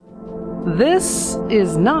This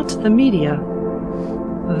is not the media.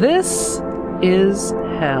 This is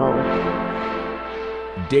hell.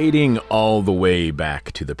 Dating all the way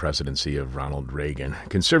back to the presidency of Ronald Reagan,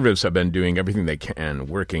 conservatives have been doing everything they can,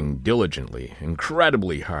 working diligently,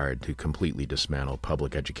 incredibly hard to completely dismantle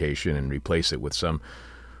public education and replace it with some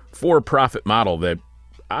for-profit model that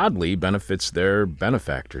oddly benefits their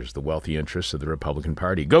benefactors, the wealthy interests of the Republican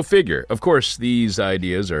Party. Go figure. Of course, these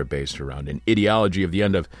ideas are based around an ideology of the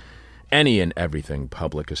end of any and everything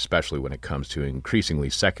public, especially when it comes to increasingly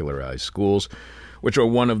secularized schools, which are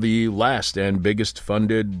one of the last and biggest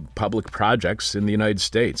funded public projects in the United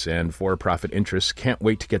States, and for-profit interests can't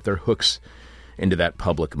wait to get their hooks into that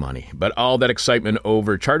public money. But all that excitement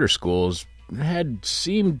over charter schools had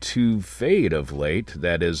seemed to fade of late,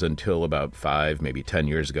 that is until about 5, maybe 10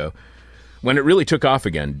 years ago, when it really took off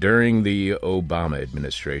again during the Obama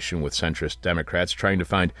administration, with centrist Democrats trying to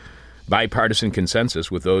find bipartisan consensus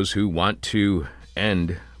with those who want to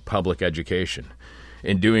end public education.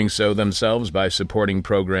 In doing so themselves by supporting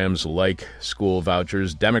programs like school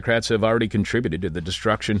vouchers, Democrats have already contributed to the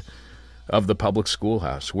destruction of the public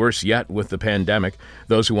schoolhouse. Worse yet, with the pandemic,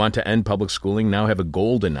 those who want to end public schooling now have a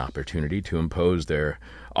golden opportunity to impose their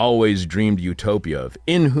always dreamed utopia of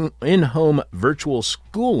in-home virtual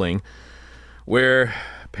schooling, where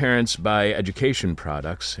parents buy education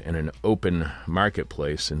products in an open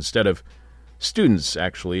marketplace instead of students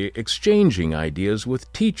actually exchanging ideas with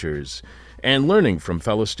teachers and learning from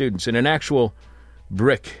fellow students in an actual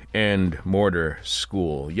brick and mortar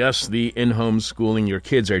school. Yes, the in-home schooling your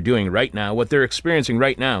kids are doing right now, what they're experiencing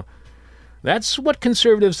right now, that's what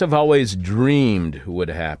conservatives have always dreamed would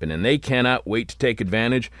happen, and they cannot wait to take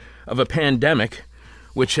advantage of a pandemic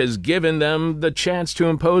which has given them the chance to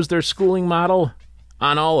impose their schooling model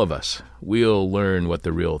on all of us. We'll learn what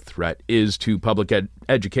the real threat is to public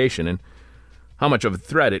education and how much of a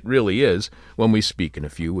threat it really is when we speak in a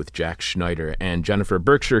few with Jack Schneider and Jennifer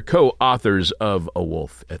Berkshire, co-authors of A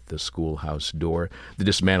Wolf at the Schoolhouse Door, The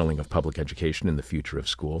Dismantling of Public Education and the Future of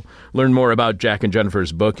School. Learn more about Jack and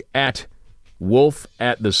Jennifer's book at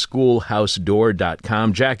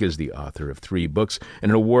wolfattheschoolhousedoor.com. Jack is the author of 3 books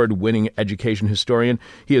and an award-winning education historian.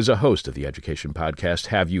 He is a host of the education podcast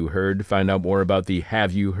Have You Heard? Find out more about the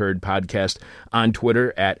Have You Heard podcast on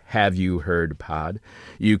Twitter at HaveYouHeardPod.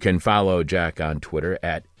 You can follow Jack on Twitter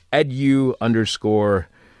at edu_historian,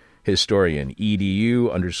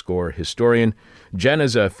 edu_historian. Jen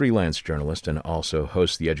is a freelance journalist and also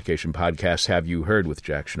hosts the education podcast Have You Heard with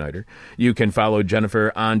Jack Schneider. You can follow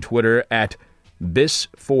Jennifer on Twitter at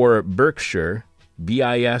Bis4Berkshire,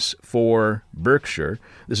 BIS for Berkshire.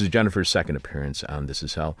 This is Jennifer's second appearance on This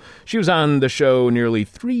Is Hell. She was on the show nearly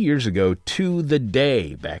 3 years ago to the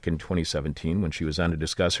day back in 2017 when she was on to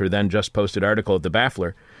discuss her then just posted article at The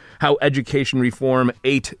Baffler, How Education Reform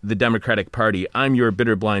Ate the Democratic Party. I'm your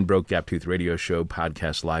bitter, blind, broke, gap-toothed radio show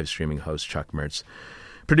podcast live streaming host, Chuck Mertz.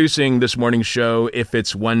 Producing this morning's show, if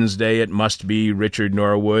it's Wednesday, it must be Richard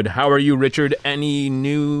Norwood. How are you, Richard? Anything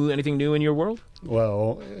new in your world?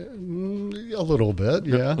 Well, a little bit,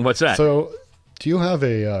 yeah. What's that? So, do you have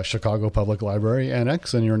a Chicago Public Library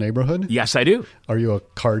annex in your neighborhood? Yes, I do. Are you a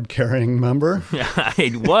card-carrying member?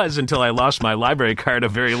 I was until I lost my library card a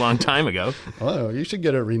very long time ago. Oh, you should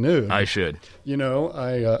get it renewed. I should. You know,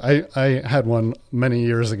 I had one many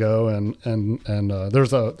years ago, and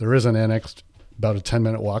there is an annex about a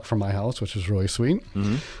 10-minute walk from my house, which is really sweet.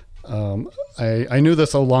 Mm-hmm. I knew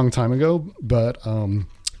this a long time ago, but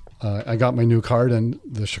I got my new card in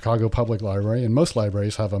the Chicago Public Library, and most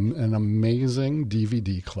libraries have an amazing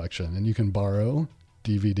DVD collection, and you can borrow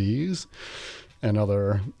DVDs and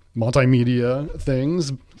other multimedia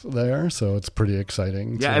things there, so it's pretty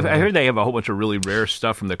exciting. Yeah, I heard they have a whole bunch of really rare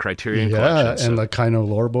stuff from the Criterion collection. Yeah, and the Kino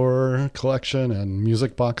Lorber collection and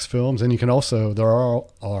Music Box films, and you can also, there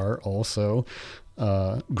are also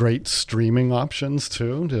great streaming options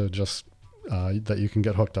too, to just that you can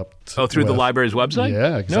get hooked up to. Oh, through the library's website?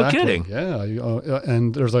 Yeah, exactly. No kidding. Yeah,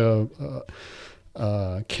 and there's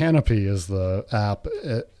Canopy is the app.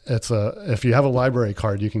 If you have a library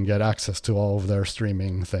card, you can get access to all of their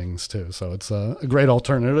streaming things too. So it's a great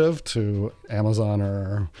alternative to Amazon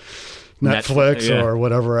or Netflix or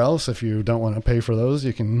whatever else. If you don't want to pay for those,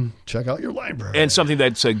 you can check out your library. And something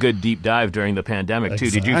that's a good deep dive during the pandemic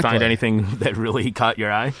too. Did you find anything that really caught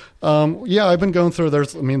your eye? Yeah, I've been going through.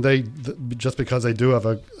 Just because they do have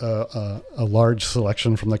a large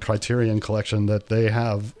selection from the Criterion collection, that they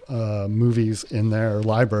have movies in their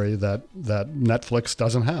library that Netflix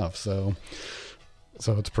doesn't have. So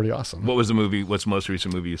So it's pretty awesome. What was the movie? What's the most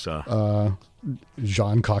recent movie you saw?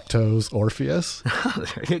 Jean Cocteau's Orpheus.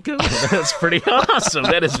 There you go. That's pretty awesome.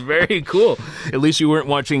 That is very cool. At least you weren't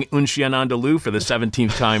watching Un Chien Andalou for the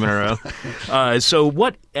 17th time in a row. So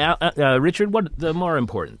what, Richard, what the more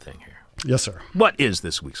important thing here? Yes, sir. What is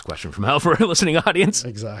this week's question from hell for our listening audience?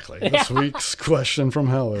 Exactly. This week's question from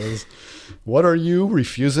hell is, what are you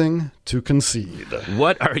refusing to concede?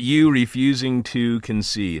 What are you refusing to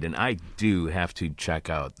concede? And I do have to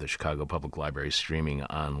check out the Chicago Public Library streaming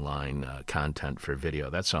online content for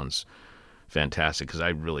video. That sounds fantastic, because I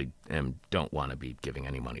really don't want to be giving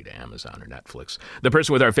any money to Amazon or Netflix. The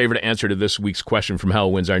person with our favorite answer to this week's question from hell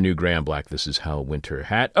wins our new Graham Black This Is Hell winter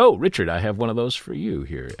hat. Oh, Richard, I have one of those for you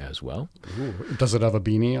here as well. Ooh, does it have a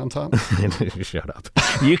beanie on top? Shut up.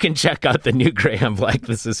 You can check out the new Graham Black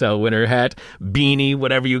This Is Hell winter hat, beanie,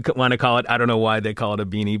 whatever you want to call it. I don't know why they call it a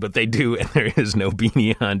beanie, but they do, and there is no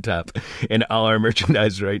beanie on top. And all our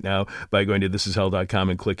merchandise right now by going to thisishell.com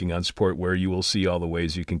and clicking on support, where you will see all the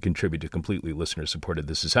ways you can contribute to completely listener-supported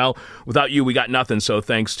This Is Hell. Without you, we got nothing, so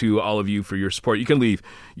thanks to all of you for your support. You can leave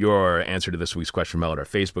your answer to this week's question from hell at our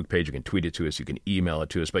Facebook page. You can tweet it to us. You can email it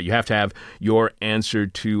to us. But you have to have your answer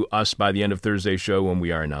to us by the end of Thursday's show, when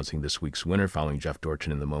we are announcing this week's winner, following Jeff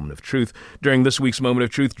Dorchin in the Moment of Truth. During this week's Moment of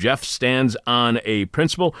Truth, Jeff stands on a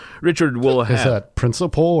principle. Richard will have... Is that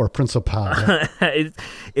principal or principal?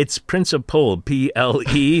 It's principal,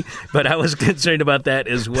 P-L-E, but I was concerned about that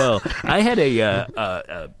as well. I had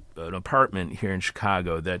an apartment here in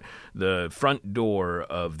Chicago that the front door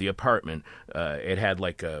of the apartment, it had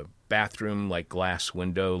like a bathroom, like glass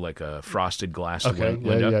window, like a frosted glass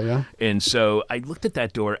window. Yeah. And so I looked at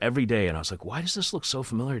that door every day, and I was like, why does this look so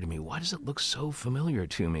familiar to me? Why does it look so familiar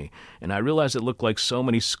to me? And I realized it looked like so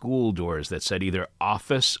many school doors that said either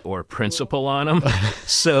office or principal on them.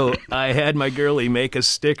 So I had my girlie make a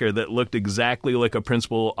sticker that looked exactly like a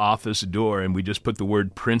principal office door, and we just put the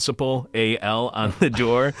word principal, A-L, on the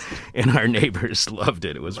door, and our neighbors loved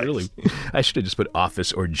it. It was really... I should have just put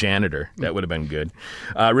office or janitor. That would have been good.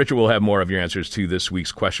 Richard will have more of your answers to this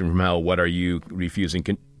week's question from hell. What are you refusing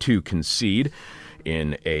to concede?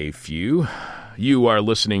 In a few. You are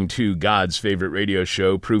listening to God's favorite radio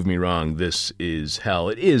show, Prove Me Wrong, This Is Hell.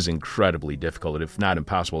 It is incredibly difficult, if not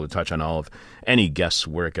impossible, to touch on all of any guest's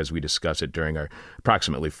work as we discuss it during our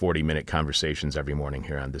approximately 40-minute conversations every morning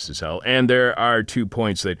here on This Is Hell. And there are 2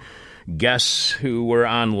 points that guests who were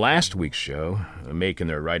on last week's show make in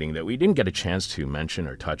their writing that we didn't get a chance to mention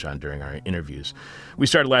or touch on during our interviews. We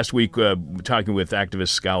started last week talking with activist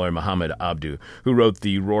scholar Mohammed Abdu, who wrote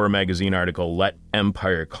the Roar magazine article, Let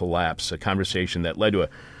Empire Collapse, a conversation that led to a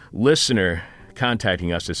listener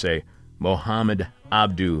contacting us to say, Mohammed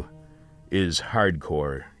Abdu is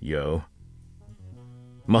hardcore, yo.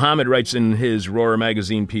 Mohammed writes in his Roar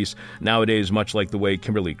magazine piece, nowadays, much like the way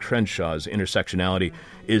Kimberly Crenshaw's intersectionality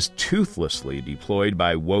is toothlessly deployed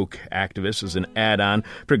by woke activists as an add-on,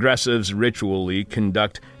 progressives ritually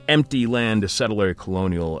conduct empty land settler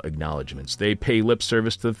colonial acknowledgments. They pay lip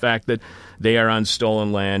service to the fact that they are on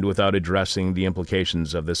stolen land without addressing the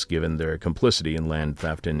implications of this, given their complicity in land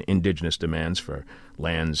theft and indigenous demands for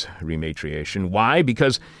land's rematriation. Why?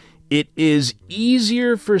 Because it is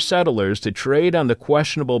easier for settlers to trade on the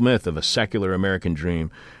questionable myth of a secular American dream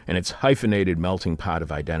and its hyphenated melting pot of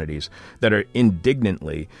identities that are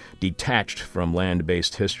indignantly detached from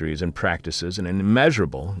land-based histories and practices and an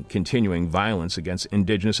immeasurable continuing violence against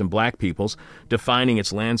indigenous and black peoples defining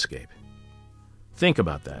its landscape. Think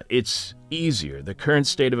about that. It's easier. The current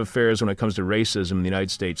state of affairs when it comes to racism in the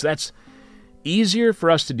United States, that's easier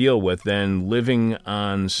for us to deal with than living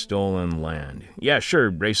on stolen land. Yeah,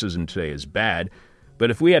 sure, racism today is bad,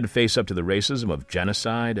 but if we had to face up to the racism of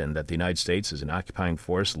genocide and that the United States is an occupying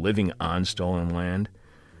force living on stolen land,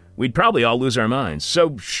 we'd probably all lose our minds.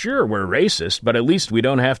 So sure, we're racist, but at least we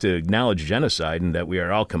don't have to acknowledge genocide and that we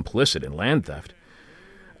are all complicit in land theft.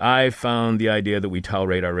 I found the idea that we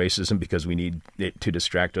tolerate our racism because we need it to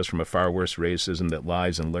distract us from a far worse racism that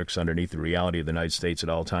lies and lurks underneath the reality of the United States at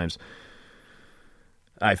all times.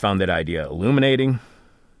 I found that idea illuminating,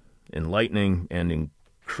 enlightening, and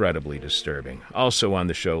incredibly disturbing. Also on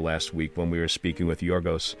the show last week when we were speaking with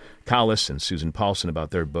Yorgos Kallis and Susan Paulson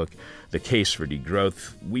about their book, The Case for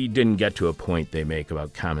Degrowth, we didn't get to a point they make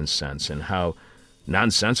about common sense and how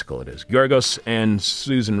nonsensical it is. Yorgos and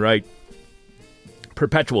Susan write,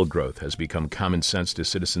 perpetual growth has become common sense to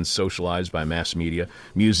citizens socialized by mass media,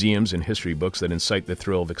 museums, and history books that incite the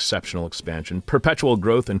thrill of exceptional expansion. Perpetual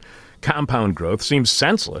growth and compound growth seems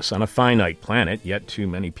senseless on a finite planet, yet too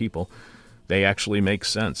many people, They actually make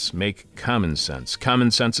sense, make common sense.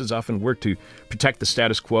 Common senses often work to protect the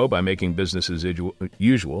status quo by making business as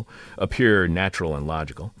usual appear natural and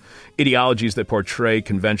logical. Ideologies that portray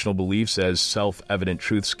conventional beliefs as self-evident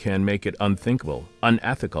truths can make it unthinkable,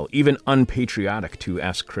 unethical, even unpatriotic to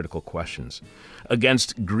ask critical questions.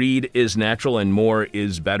 Against greed is natural and more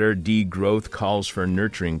is better, degrowth calls for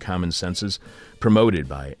nurturing common senses promoted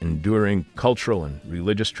by enduring cultural and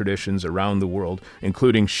religious traditions around the world,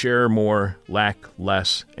 including share more, lack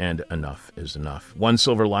less, and enough is enough. One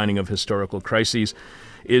silver lining of historical crises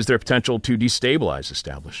is their potential to destabilize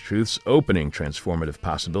established truths, opening transformative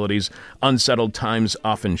possibilities. Unsettled times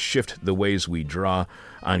often shift the ways we draw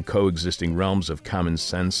on coexisting realms of common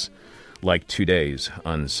sense, like today's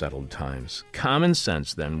unsettled times. Common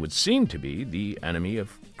sense, then, would seem to be the enemy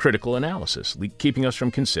of critical analysis, keeping us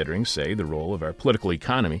from considering, say, the role of our political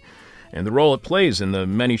economy and the role it plays in the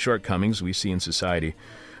many shortcomings we see in society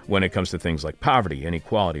when it comes to things like poverty,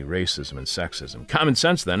 inequality, racism, and sexism. Common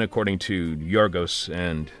sense, then, according to Yorgos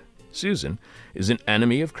and Susan, is an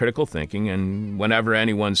enemy of critical thinking, and whenever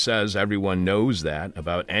anyone says everyone knows that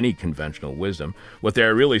about any conventional wisdom, what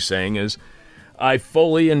they're really saying is, I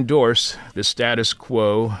fully endorse the status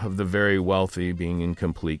quo of the very wealthy being in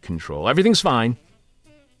complete control. Everything's fine.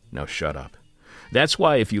 Now shut up. That's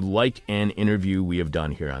why if you like an interview we have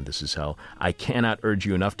done here on This Is Hell, I cannot urge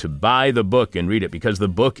you enough to buy the book and read it, because the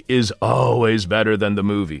book is always better than the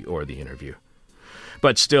movie or the interview.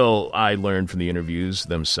 But still, I learned from the interviews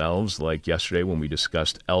themselves, like yesterday when we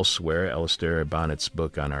discussed Elsewhere, Alistair Bonnett's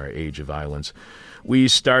book on our age of violence. We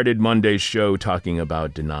started Monday's show talking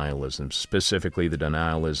about denialism, specifically the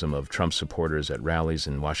denialism of Trump supporters at rallies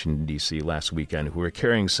in Washington, D.C. last weekend who were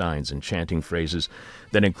carrying signs and chanting phrases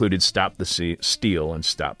that included "Stop the Steal" and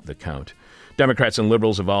 "Stop the Count." Democrats and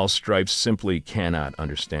liberals of all stripes simply cannot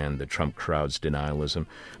understand the Trump crowd's denialism.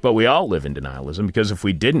 But we all live in denialism, because if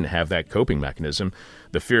we didn't have that coping mechanism,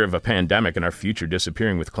 the fear of a pandemic and our future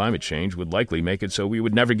disappearing with climate change would likely make it so we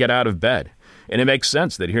would never get out of bed. And it makes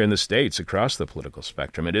sense that here in the States, across the political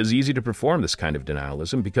spectrum, it is easy to perform this kind of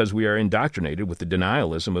denialism because we are indoctrinated with the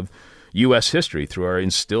denialism of U.S. history through our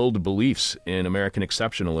instilled beliefs in American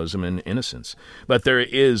exceptionalism and innocence. But there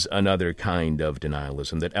is another kind of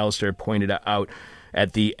denialism that Alistair pointed out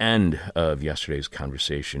at the end of yesterday's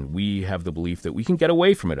conversation. We have the belief that we can get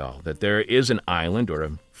away from it all, that there is an island or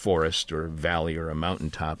a forest or a valley or a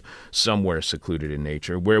mountaintop somewhere secluded in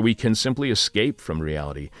nature where we can simply escape from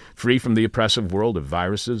reality, free from the oppressive world of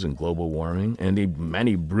viruses and global warming and the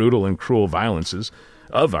many brutal and cruel violences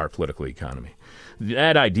of our political economy.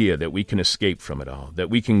 That idea that we can escape from it all, that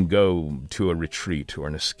we can go to a retreat or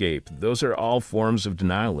an escape, those are all forms of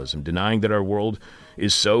denialism, denying that our world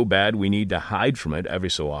is so bad we need to hide from it every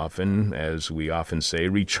so often, as we often say,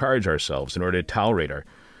 recharge ourselves in order to tolerate our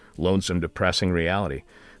lonesome, depressing reality.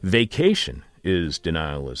 Vacation is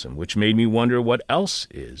denialism, which made me wonder what else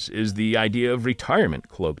is the idea of retirement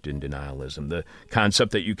cloaked in denialism, the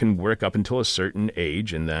concept that you can work up until a certain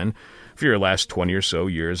age and then, for your last 20 or so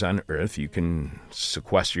years on Earth, you can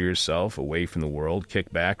sequester yourself away from the world,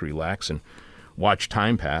 kick back, relax, and watch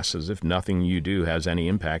time pass as if nothing you do has any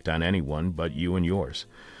impact on anyone but you and yours.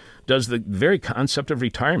 Does the very concept of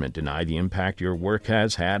retirement deny the impact your work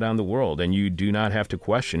has had on the world, and you do not have to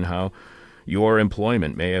question how your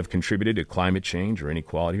employment may have contributed to climate change or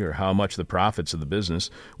inequality, or how much the profits of the business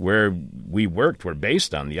where we worked were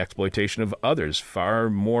based on the exploitation of others far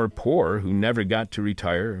more poor who never got to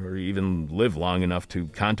retire or even live long enough to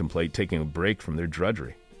contemplate taking a break from their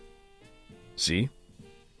drudgery? See?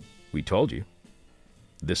 We told you.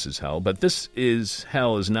 This is hell, but this is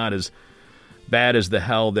hell is not as bad as the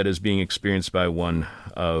hell that is being experienced by one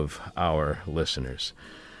of our listeners.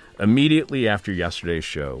 Immediately after yesterday's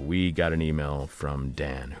show, we got an email from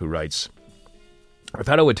Dan, who writes, I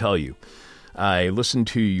thought I would tell you, I listen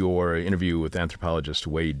to your interview with anthropologist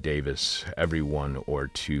Wade Davis every 1 or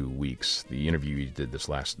 2 weeks. The interview you did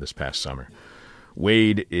this past summer.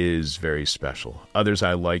 Wade is very special. Others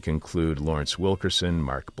I like include Lawrence Wilkerson,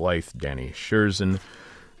 Mark Blythe, Danny Scherzen,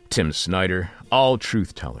 Tim Snyder, all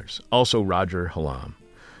truth tellers. Also Roger Hallam.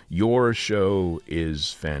 Your show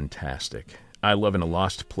is fantastic. I live in a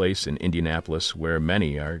lost place in Indianapolis where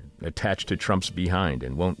many are attached to Trump's behind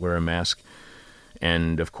and won't wear a mask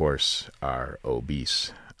and, of course, are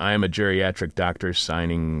obese. I am a geriatric doctor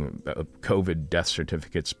signing COVID death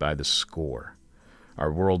certificates by the score.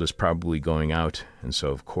 Our world is probably going out, and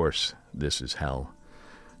so, of course, this is hell.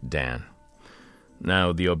 Dan.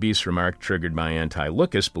 Now, the obese remark triggered my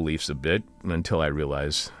anti-Lucas beliefs a bit until I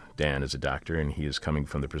realized Dan is a doctor and he is coming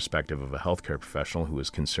from the perspective of a healthcare professional who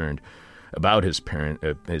is concerned about his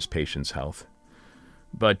patient's health.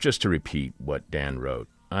 But just to repeat what Dan wrote,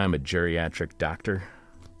 I'm a geriatric doctor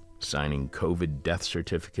signing COVID death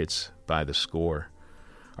certificates by the score.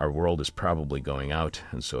 Our world is probably going out,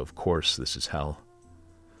 and so of course this is hell.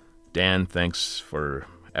 Dan, thanks for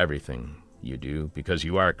everything you do, because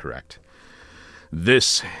you are correct.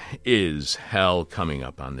 This is hell. Coming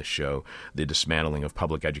up on the show, the dismantling of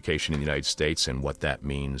public education in the United States and what that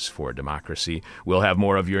means for democracy. We'll have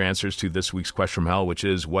more of your answers to this week's question from hell, which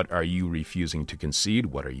is, what are you refusing to concede?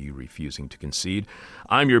 What are you refusing to concede?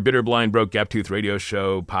 I'm your bitter, blind, broke, gap-toothed radio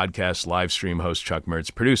show, podcast, live stream host Chuck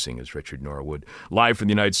Mertz. Producing is Richard Norwood. Live from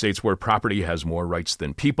the United States, where property has more rights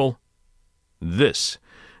than people. This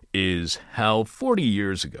is hell. 40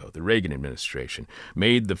 years ago, the Reagan administration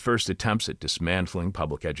made the first attempts at dismantling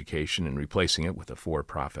public education and replacing it with a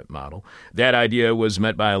for-profit model. That idea was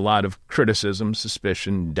met by a lot of criticism,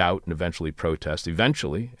 suspicion, doubt, and eventually protest,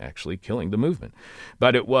 eventually actually killing the movement.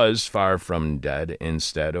 But it was far from dead.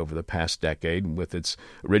 Instead, over the past decade, with its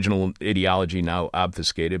original ideology now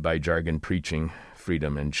obfuscated by jargon preaching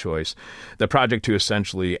freedom and choice, the project to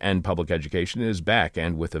essentially end public education is back,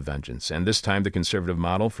 and with a vengeance. And this time the conservative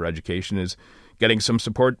model for education is getting some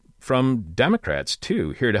support from Democrats,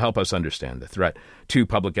 too, here to help us understand the threat to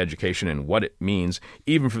public education and what it means,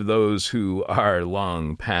 even for those who are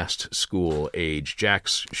long past school age. Jack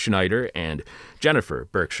Schneider and Jennifer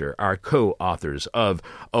Berkshire are co-authors of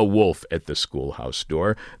A Wolf at the Schoolhouse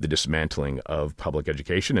Door, The Dismantling of Public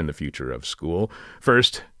Education and the Future of School.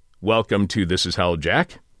 First, welcome to This Is Hell,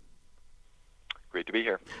 Jack. Great to be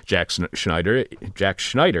here. Jack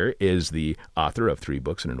Schneider is the author of 3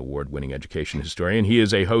 books and an award-winning education historian. He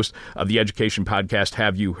is a host of the education podcast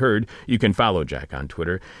Have You Heard? You can follow Jack on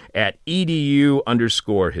Twitter at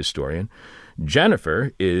 @edu_historian.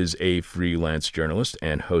 Jennifer is a freelance journalist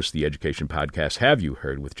and hosts the education podcast Have You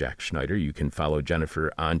Heard with Jack Schneider. You can follow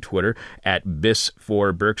Jennifer on Twitter at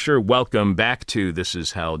Bis4Berkshire. Welcome back to This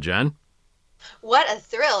Is Hell, Jen. What a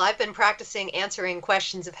thrill. I've been practicing answering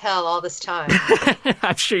questions of hell all this time.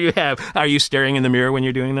 I'm sure you have. Are you staring in the mirror when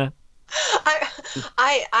you're doing that?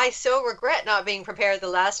 I so regret not being prepared the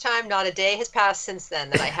last time. Not a day has passed since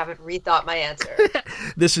then that I haven't rethought my answer.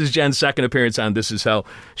 This is Jen's second appearance on This Is Hell.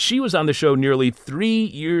 She was on the show nearly 3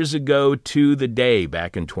 years ago to the day,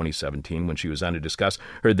 back in 2017, when she was on to discuss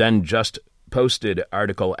her then just posted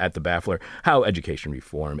article at The Baffler, How Education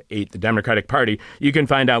Reform Ate the Democratic Party. You can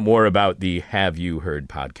find out more about the Have You Heard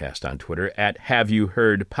podcast on Twitter at Have You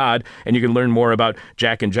Heard Pod, and you can learn more about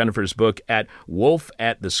Jack and Jennifer's book at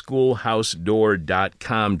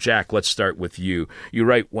wolfattheschoolhousedoor.com. Jack, let's start with you. You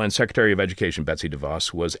write, when Secretary of Education Betsy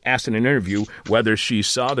DeVos was asked in an interview whether she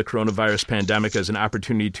saw the coronavirus pandemic as an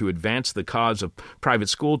opportunity to advance the cause of private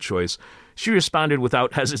school choice, she responded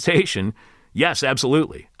without hesitation, yes,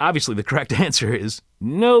 absolutely. Obviously, the correct answer is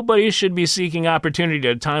nobody should be seeking opportunity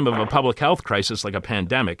at a time of a public health crisis like a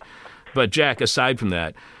pandemic. But Jack, aside from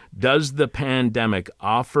that, does the pandemic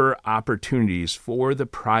offer opportunities for the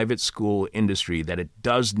private school industry that it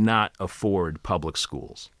does not afford public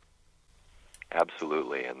schools?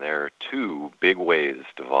 Absolutely. And there are 2 big ways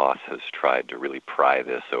DeVos has tried to really pry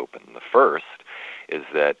this open. The first is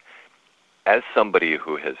that as somebody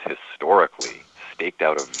who has historically staked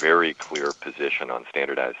out a very clear position on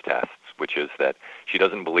standardized tests, which is that she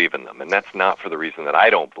doesn't believe in them. And that's not for the reason that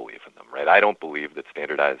I don't believe in them, right? I don't believe that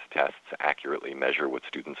standardized tests accurately measure what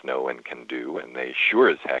students know and can do, and they sure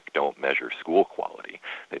as heck don't measure school quality.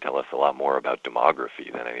 They tell us a lot more about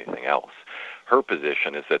demography than anything else. Her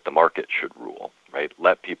position is that the market should rule, right?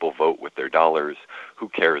 Let people vote with their dollars. Who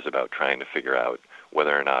cares about trying to figure out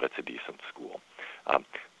whether or not it's a decent school?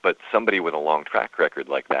 But somebody with a long track record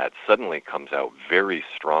like that suddenly comes out very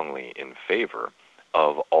strongly in favor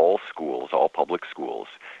of all schools, all public schools,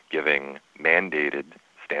 giving mandated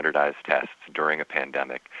standardized tests during a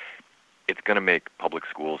pandemic. It's going to make public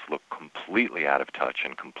schools look completely out of touch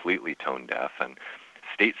and completely tone deaf. And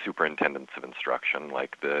state superintendents of instruction,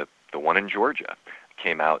 like the one in Georgia,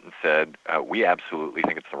 came out and said, we absolutely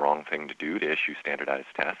think it's the wrong thing to do to issue standardized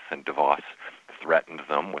tests, and DeVos threatened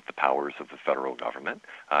them with the powers of the federal government.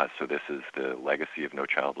 So this is the legacy of No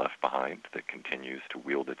Child Left Behind that continues to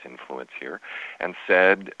wield its influence here, and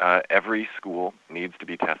said every school needs to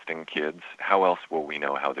be testing kids. How else will we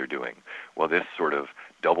know how they're doing? Well, this sort of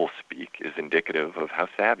doublespeak is indicative of how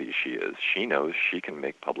savvy she is. She knows she can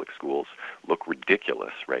make public schools look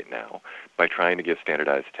ridiculous right now by trying to give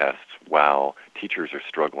standardized tests while teachers are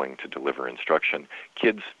struggling to deliver instruction.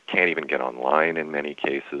 Kids can't even get online in many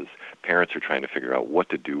cases. Parents are trying to figure out what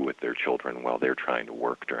to do with their children while they're trying to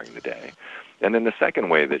work during the day. And then the second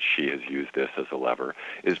way that she has used this as a lever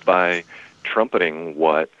is by trumpeting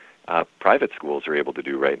what private schools are able to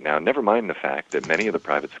do right now. Never mind the fact that many of the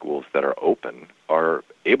private schools that are open are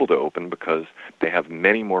able to open because they have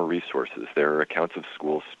many more resources. There are accounts of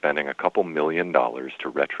schools spending a couple $1 million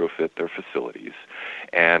to retrofit their facilities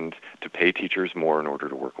and to pay teachers more in order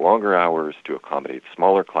to work longer hours, to accommodate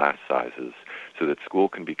smaller class sizes, so that school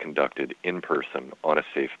can be conducted in person on a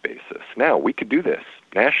safe basis. Now, we could do this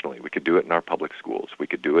nationally. We could do it in our public schools. We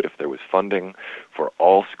could do it if there was funding for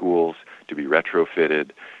all schools to be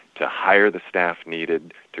retrofitted, to hire the staff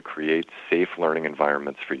needed to create safe learning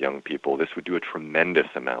environments for young people. This would do a tremendous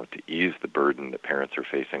amount to ease the burden that parents are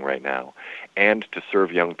facing right now, and to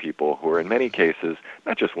serve young people who are in many cases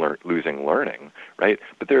not just losing learning, right,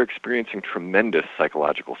 but they're experiencing tremendous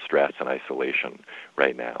psychological stress and isolation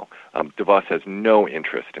right now. DeVos has no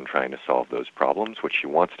interest in trying to solve those problems. What she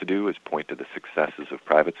wants to do is point to the successes of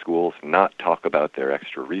private schools, not talk about their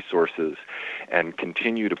extra resources, and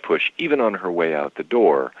continue to push, even on her way out the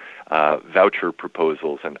door, voucher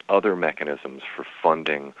proposals and other mechanisms for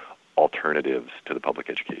funding alternatives to the public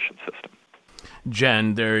education system.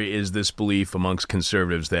 Jen, there is this belief amongst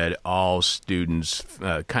conservatives that all students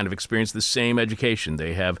kind of experience the same education.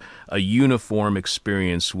 They have a uniform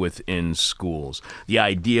experience within schools. The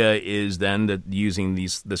idea is then that using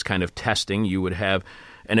this kind of testing, you would have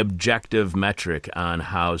an objective metric on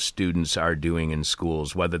how students are doing in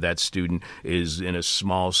schools, whether that student is in a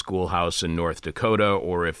small schoolhouse in North Dakota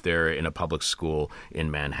or if they're in a public school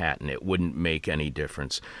in Manhattan. It wouldn't make any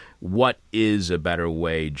difference. What is a better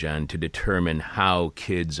way, Jen, to determine how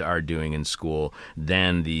kids are doing in school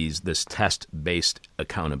than this test-based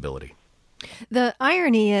accountability? The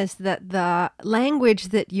irony is that the language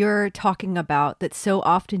that you're talking about that's so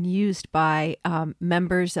often used by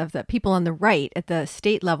members of the people on the right at the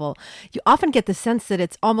state level, you often get the sense that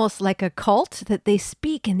it's almost like a cult, that they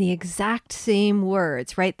speak in the exact same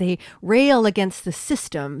words, right? They rail against the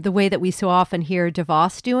system the way that we so often hear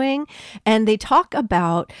DeVos doing, and they talk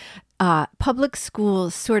about public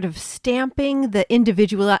schools sort of stamping the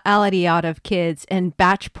individuality out of kids and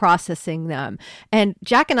batch processing them. And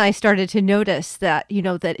Jack and I started to notice that,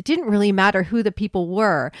 that it didn't really matter who the people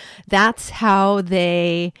were. That's how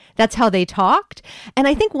they talked. And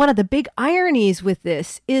I think one of the big ironies with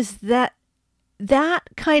this is that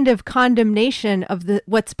kind of condemnation of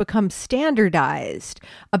what's become standardized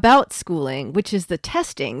about schooling, which is the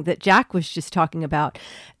testing that Jack was just talking about,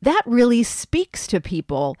 that really speaks to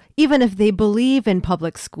people, even if they believe in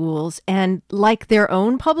public schools and like their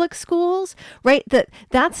own public schools, right?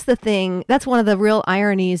 That's the thing. That's one of the real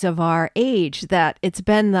ironies of our age, that it's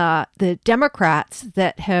been the Democrats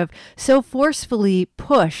that have so forcefully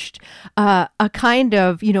pushed a kind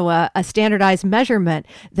of, a standardized measurement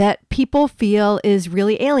that people feel is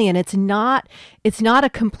really alien. It's not a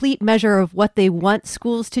complete measure of what they want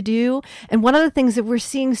schools to do. And one of the things that we're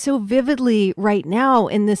seeing so vividly right now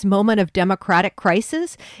in this moment of democratic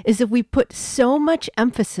crisis is that we put so much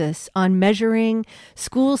emphasis on measuring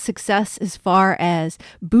school success as far as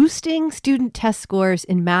boosting student test scores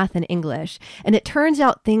in math and English. And it turns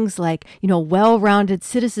out things like, well-rounded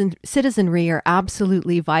citizenry are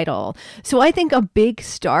absolutely vital. So I think a big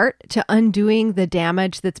start to undoing the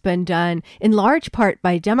damage that's been done in large part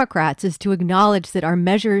by Democrats is to acknowledge that our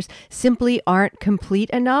measures simply aren't complete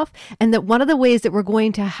enough, and that one of the ways that we're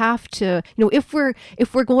going to have to, if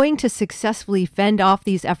we're going to successfully fend off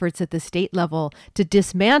these efforts at the state level to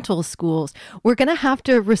dismantle schools, we're going to have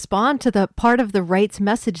to respond to the part of the right's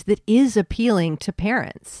message that is appealing to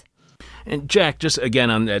parents. And Jack, just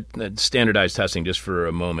again on that standardized testing, just for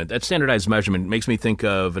a moment, that standardized measurement makes me think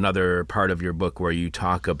of another part of your book where you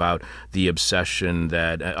talk about the obsession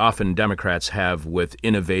that often Democrats have with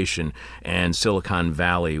innovation and Silicon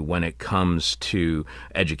Valley when it comes to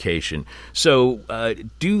education. So are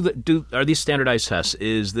these standardized tests,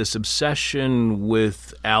 is this obsession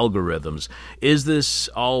with algorithms, is this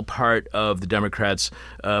all part of the Democrats'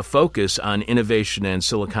 focus on innovation and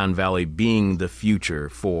Silicon Valley being the future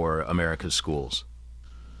for America's schools?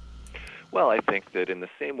 Well, I think that in the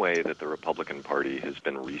same way that the Republican Party has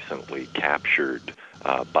been recently captured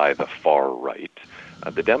by the far right,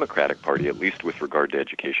 the Democratic Party, at least with regard to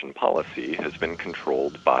education policy, has been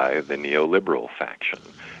controlled by the neoliberal faction.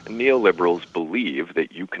 And neoliberals believe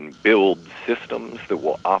that you can build systems that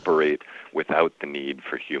will operate without the need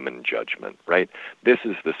for human judgment, right? This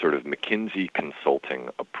is the sort of McKinsey consulting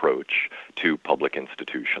approach to public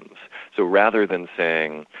institutions. So rather than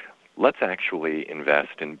saying, let's actually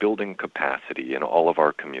invest in building capacity in all of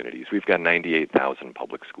our communities. We've got 98,000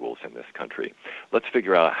 public schools in this country. Let's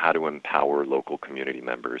figure out how to empower local community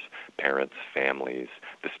members, parents, families,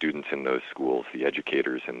 the students in those schools, the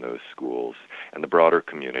educators in those schools, and the broader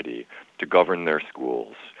community to govern their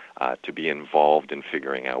schools to be involved in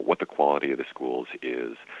figuring out what the quality of the schools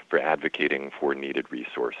is, for advocating for needed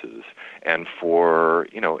resources, and for,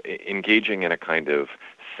 engaging in a kind of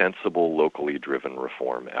sensible, locally driven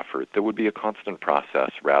reform effort that would be a constant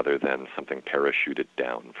process rather than something parachuted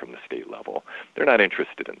down from the state level. They're not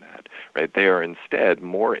interested in that, right? They are instead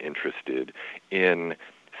more interested in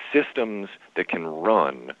systems that can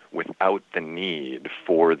run without the need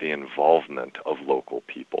for the involvement of local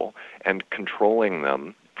people and controlling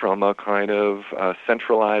them from a kind of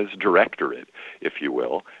centralized directorate, if you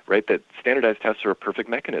will, right? That standardized tests are a perfect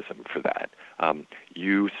mechanism for that.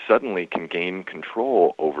 You suddenly can gain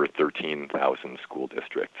control over 13,000 school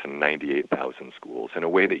districts and 98,000 schools in a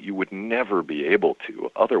way that you would never be able to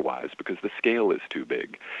otherwise because the scale is too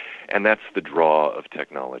big. And that's the draw of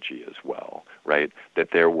technology as well, right?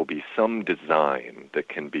 That there will be some design that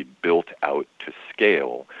can be built out to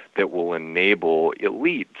scale that will enable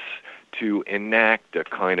elites to enact a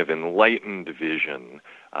kind of enlightened vision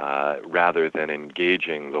rather than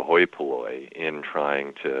engaging the hoi polloi in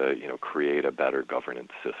trying to, create a better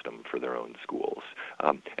governance system for their own schools.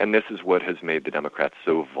 And this is what has made the Democrats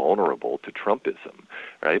so vulnerable to Trumpism,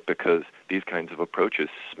 right? Because these kinds of approaches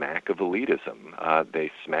smack of elitism.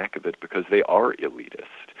 They smack of it because they are elitist.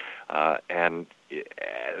 And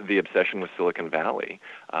the obsession with Silicon Valley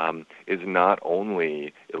is not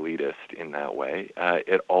only elitist in that way,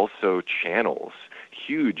 it also channels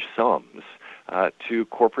huge sums to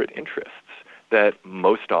corporate interests that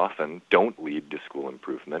most often don't lead to school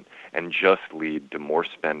improvement and just lead to more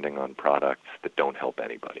spending on products that don't help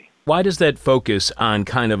anybody. Why does that focus on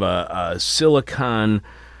kind of a Silicon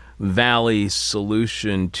Valley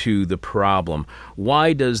solution to the problem?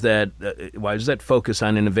 Why does that focus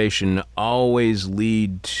on innovation always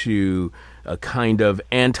lead to a kind of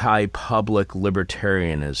anti-public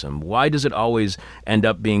libertarianism? Why does it always end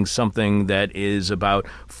up being something that is about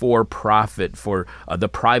for-profit, for the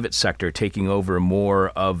private sector taking over more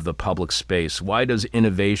of the public space? Why does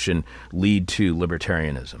innovation lead to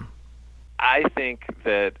libertarianism? I think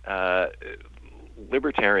that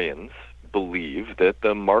libertarians believe that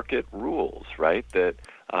the market rules, right? That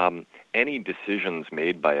any decisions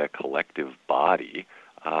made by a collective body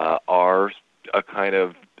are a kind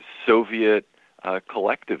of Soviet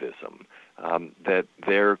collectivism, that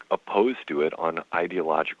they're opposed to it on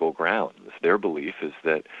ideological grounds. Their belief is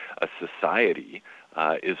that a society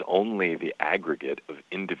is only the aggregate of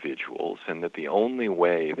individuals, and that the only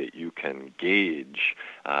way that you can gauge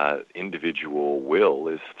individual will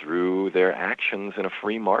is through their actions in a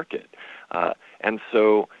free market. And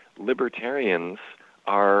so libertarians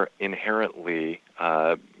are inherently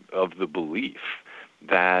of the belief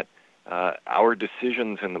that our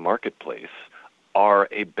decisions in the marketplace are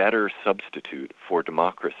a better substitute for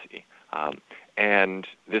democracy. And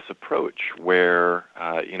this approach where,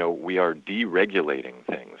 we are deregulating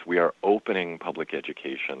things, we are opening public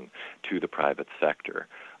education to the private sector,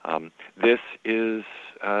 this is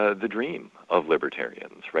the dream of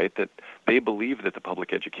libertarians, right? That they believe that the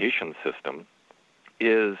public education system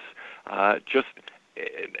is just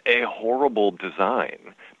a horrible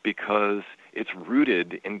design because it's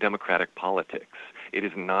rooted in democratic politics. It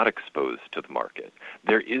is not exposed to the market.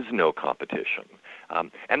 There is no competition.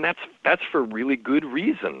 And that's for really good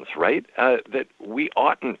reasons, right? That we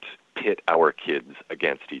oughtn't pit our kids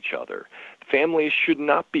against each other. Families should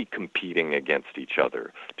not be competing against each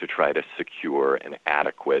other to try to secure an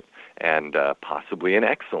adequate and possibly an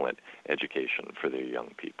excellent education for their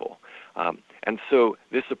young people. And so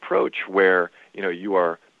this approach where, you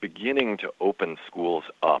are beginning to open schools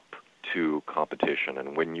up to competition,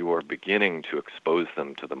 and when you are beginning to expose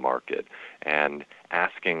them to the market and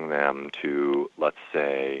asking them to, let's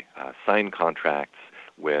say, sign contracts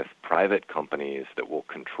with private companies that will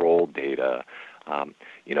control data,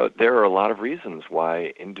 there are a lot of reasons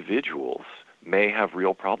why individuals may have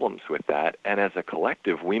real problems with that, and as a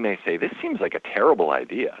collective, we may say, this seems like a terrible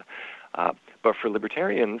idea. But for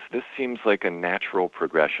libertarians, this seems like a natural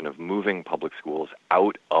progression of moving public schools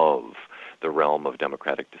out of the realm of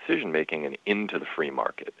democratic decision-making and into the free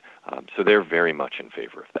market. So they're very much in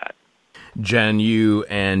favor of that. Jen, you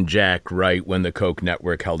and Jack write when the Koch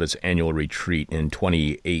network held its annual retreat in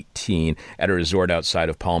 2018 at a resort outside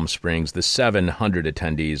of Palm Springs. The 700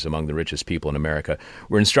 attendees, among the richest people in America,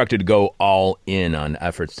 were instructed to go all in on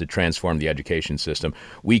efforts to transform the education system.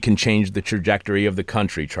 We can change the trajectory of the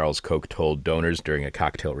country, Charles Koch told donors during a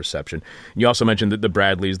cocktail reception. You also mentioned that the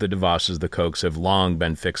Bradleys, the DeVosses, the Kochs have long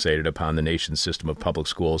been fixated upon the nation's system of public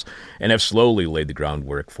schools and have slowly laid the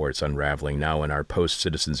groundwork for its unraveling. Now in our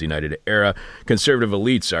post-Citizens United era, era, conservative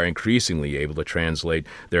elites are increasingly able to translate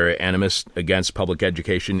their animus against public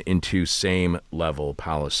education into same-level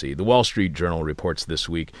policy. The Wall Street Journal reports this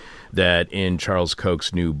week that in Charles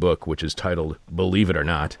Koch's new book, which is titled Believe It or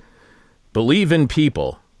Not, Believe in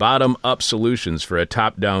People, Bottom-Up Solutions for a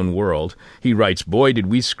Top-Down World, he writes, boy, did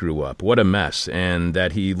we screw up. What a mess. And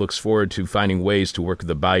that he looks forward to finding ways to work with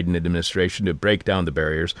the Biden administration to break down the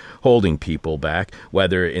barriers holding people back,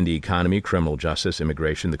 whether in the economy, criminal justice,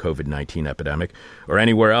 immigration, the COVID-19 epidemic, or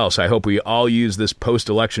anywhere else. I hope we all use this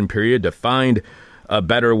post-election period to find a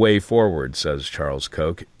better way forward, says Charles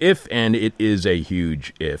Koch. If, and it is a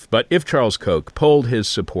huge if, but if Charles Koch pulled his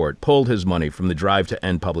support, pulled his money from the drive to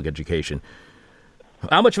end public education,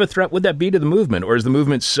 how much of a threat would that be to the movement? Or is the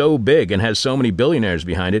movement so big and has so many billionaires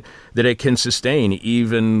behind it that it can sustain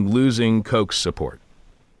even losing Koch's support?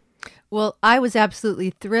 Well, I was absolutely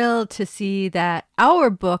thrilled to see that our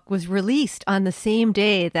book was released on the same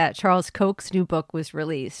day that Charles Koch's new book was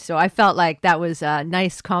released. So I felt like that was a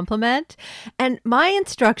nice compliment. And my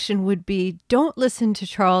instruction would be, don't listen to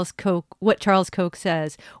Charles Koch, what Charles Koch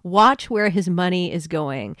says. Watch where his money is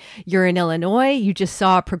going. You're in Illinois. You just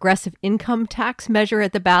saw a progressive income tax measure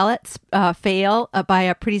at the ballots fail by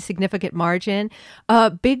a pretty significant margin. A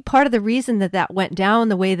big part of the reason that that went down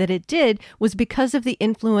the way that it did was because of the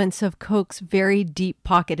influence of Koch's very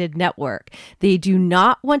deep-pocketed network. They do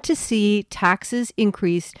not want to see taxes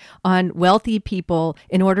increased on wealthy people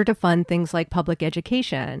in order to fund things like public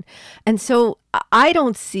education. And so I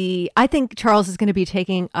think Charles is going to be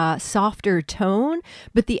taking a softer tone,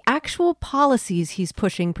 but the actual policies he's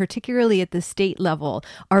pushing, particularly at the state level,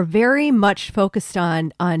 are very much focused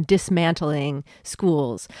on dismantling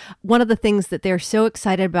schools. One of the things that they're so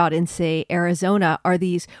excited about in, say, Arizona are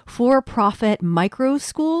these for-profit micro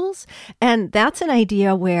schools. And that's an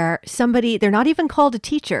idea where they're not even called a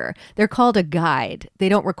teacher, they're called a guide. They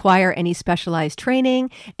don't require any specialized training,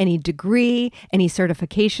 any degree, any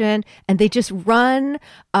certification, and they just run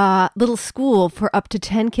a little school for up to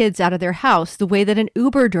 10 kids out of their house, the way that an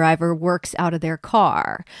Uber driver works out of their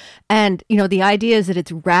car. And, the idea is that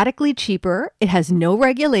it's radically cheaper, it has no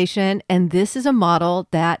regulation, and this is a model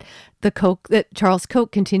that Charles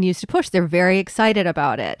Koch continues to push. They're very excited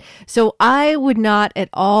about it. So I would not at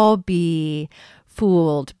all be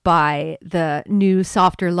fooled by the new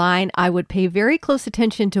softer line. I would pay very close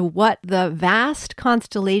attention to what the vast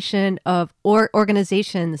constellation of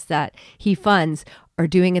organizations that he funds are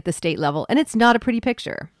doing at the state level. And it's not a pretty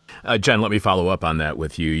picture. Jen, let me follow up on that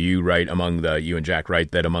with you. You and Jack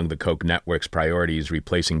write that among the Koch network's priorities,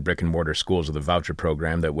 replacing brick and mortar schools with a voucher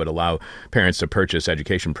program that would allow parents to purchase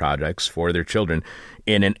education products for their children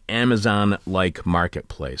in an Amazon-like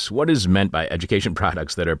marketplace. What is meant by education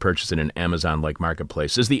products that are purchased in an Amazon-like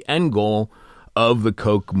marketplace? Is the end goal of the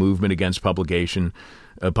Koch movement against public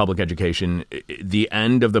education, the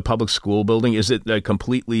end of the public school building? Is it a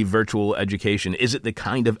completely virtual education? Is it the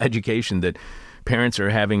kind of education that parents are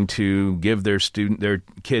having to give their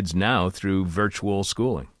kids now through virtual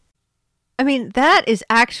schooling? I mean, that is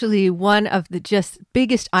actually one of the just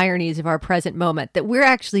biggest ironies of our present moment, that we're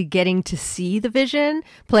actually getting to see the vision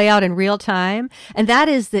play out in real time. And that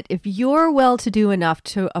is that if you're well-to-do enough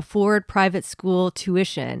to afford private school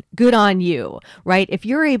tuition, good on you, right? If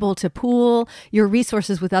you're able to pool your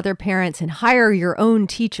resources with other parents and hire your own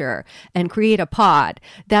teacher and create a pod,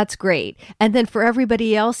 that's great. And then for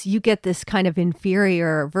everybody else, you get this kind of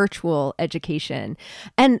inferior virtual education.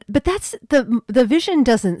 But that's the vision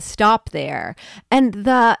doesn't stop there. And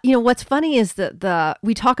what's funny is that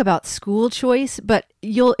we talk about school choice, but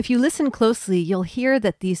if you listen closely, you'll hear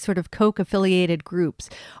that these sort of Koch affiliated groups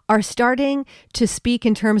are starting to speak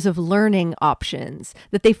in terms of learning options,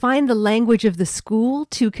 that they find the language of the school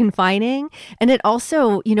too confining. And it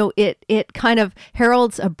also, it kind of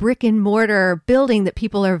heralds a brick and mortar building that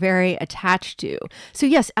people are very attached to. So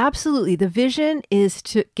yes, absolutely. The vision is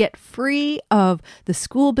to get free of the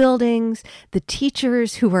school buildings, the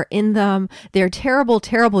teachers who are in them. They're terrible,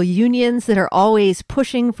 terrible unions that are always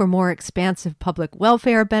pushing for more expansive public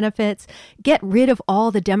welfare benefits. Get rid of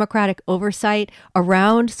all the democratic oversight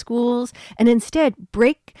around schools and instead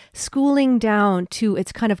break schooling down to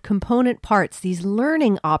its kind of component parts, these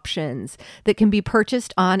learning options that can be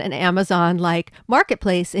purchased on an Amazon-like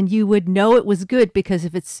marketplace, and you would know it was good because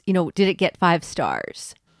if it's, did it get 5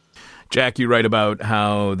 stars? Jack, you write about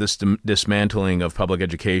how this dismantling of public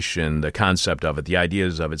education, the concept of it, the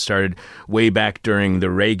ideas of it, started way back during the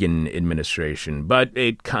Reagan administration, but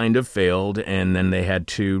it kind of failed, and then they had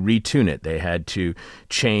to retune it. They had to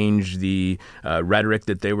change the rhetoric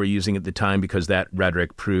that they were using at the time because that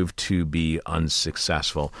rhetoric proved to be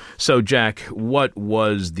unsuccessful. So, Jack, what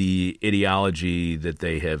was the ideology that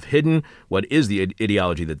they have hidden? What is the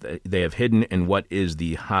ideology that they have hidden, and what is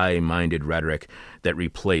the high-minded rhetoric that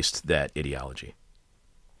replaced that ideology?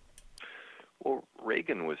 Well,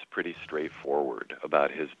 Reagan was pretty straightforward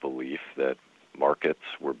about his belief that markets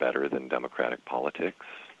were better than democratic politics,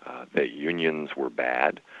 that unions were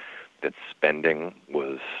bad, that spending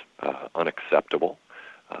was unacceptable,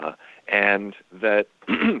 and that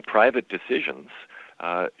private decisions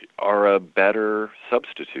are a better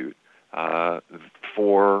substitute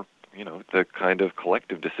for the kind of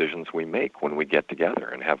collective decisions we make when we get together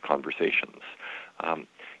and have conversations.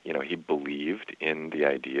 He believed in the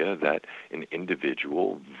idea that an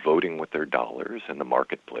individual voting with their dollars in the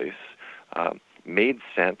marketplace made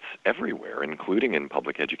sense everywhere, including in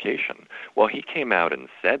public education. Well, he came out and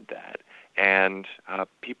said that, and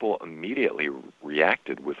people immediately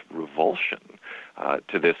reacted with revulsion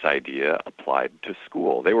to this idea applied to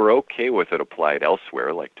school. They were okay with it applied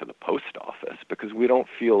elsewhere, like to the post office, because we don't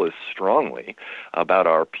feel as strongly about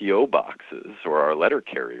our P.O. boxes or our letter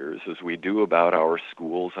carriers as we do about our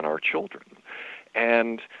schools and our children.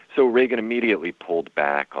 And so Reagan immediately pulled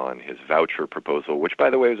back on his voucher proposal, which, by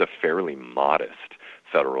the way, was a fairly modest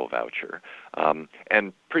federal voucher.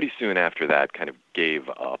 And pretty soon after that kind of gave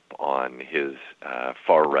up on his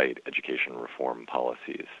far-right education reform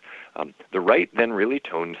policies. The right then really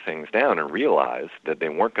toned things down and realized that they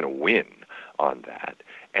weren't going to win on that,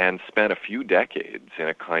 and spent a few decades in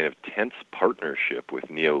a kind of tense partnership with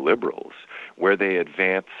neoliberals where they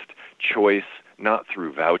advanced choice not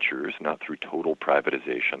through vouchers, not through total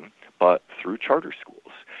privatization, but through charter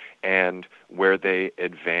schools, and where they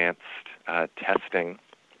advanced testing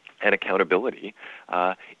and accountability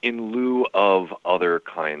in lieu of other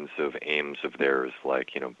kinds of aims of theirs,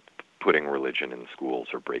 like, putting religion in schools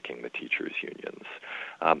or breaking the teachers' unions.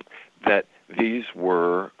 That these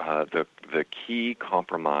were the key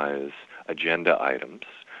compromise agenda items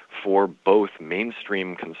for both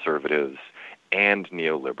mainstream conservatives and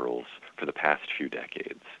neoliberals for the past few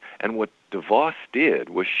decades. And what DeVos did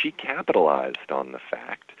was she capitalized on the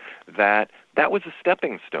fact that that was a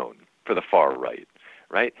stepping stone for the far right.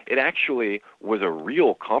 Right? It actually was a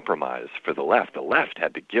real compromise for the left. The left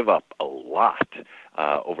had to give up a lot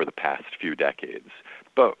over the past few decades.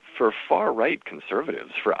 But for far-right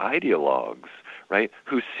conservatives, for ideologues, right,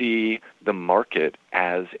 who see the market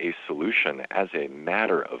as a solution, as a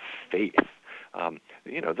matter of faith,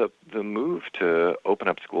 the move to open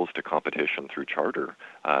up schools to competition through charter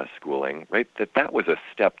schooling, right, that was a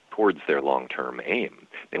step towards their long-term aim.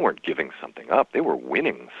 They weren't giving something up. They were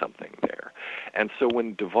winning something there. And so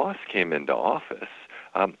when DeVos came into office,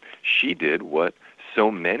 she did what so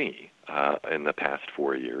many in the past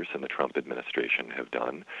 4 years in the Trump administration have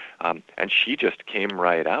done, and she just came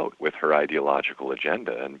right out with her ideological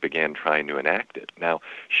agenda and began trying to enact it. Now,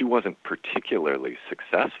 she wasn't particularly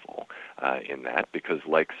successful in that because,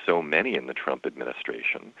 like so many in the Trump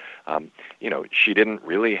administration, she didn't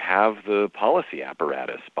really have the policy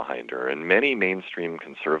apparatus behind her, and many mainstream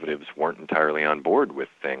conservatives weren't entirely on board with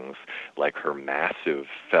things like her massive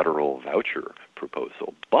federal voucher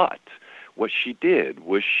proposal. But what she did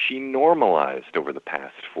was she normalized over the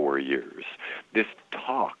past 4 years this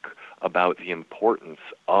talk about the importance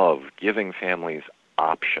of giving families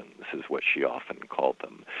options, is what she often called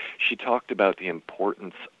them. She talked about the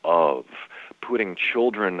importance of putting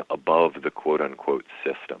children above the quote-unquote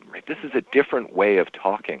system. Right? This is a different way of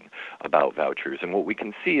talking about vouchers, and what we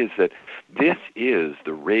can see is that this is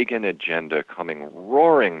the Reagan agenda coming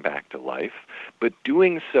roaring back to life, but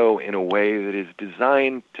doing so in a way that is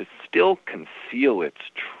designed to still conceal its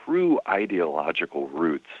true ideological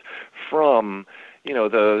roots from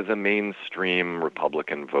the mainstream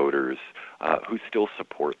Republican voters who still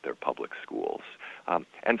support their public schools.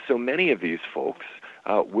 And so many of these folks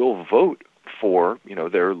will vote for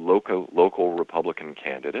their local Republican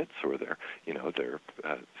candidates or their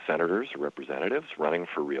senators or representatives running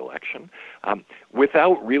for re-election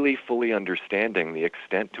without really fully understanding the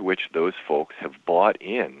extent to which those folks have bought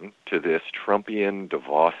in to this Trumpian,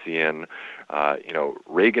 DeVosian,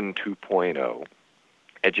 Reagan 2.0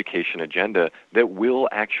 education agenda that will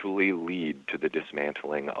actually lead to the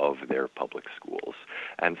dismantling of their public schools.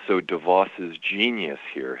 And so DeVos's genius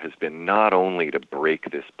here has been not only to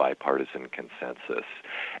break this bipartisan consensus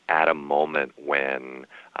at a moment when,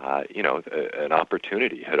 an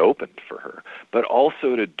opportunity had opened for her, but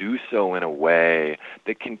also to do so in a way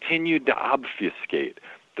that continued to obfuscate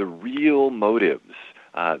the real motives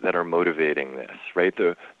that are motivating this, right?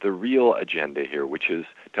 The real agenda here, which is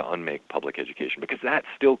to unmake public education, because that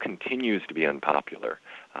still continues to be unpopular.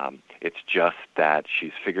 It's just that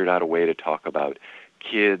she's figured out a way to talk about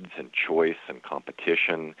kids and choice and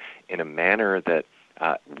competition in a manner that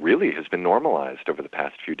really has been normalized over the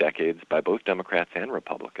past few decades by both Democrats and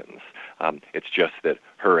Republicans. It's just that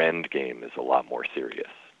her end game is a lot more serious.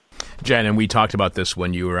 Jen, and we talked about this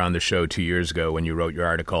when you were on the show 2 years ago when you wrote your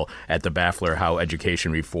article at The Baffler, How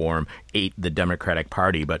Education Reform Ate the Democratic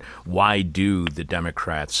Party. But why do the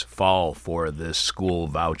Democrats fall for this school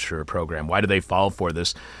voucher program? Why do they fall for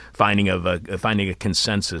this finding a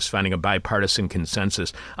consensus, finding a bipartisan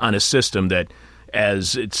consensus on a system that,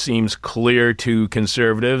 as it seems clear to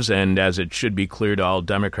conservatives and as it should be clear to all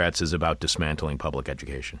Democrats, is about dismantling public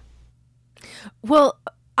education? Well,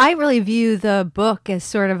 I really view the book as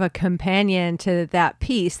sort of a companion to that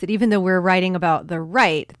piece, that even though we're writing about the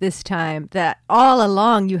right this time, that all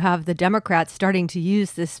along you have the Democrats starting to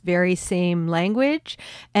use this very same language.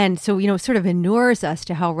 And so, sort of inures us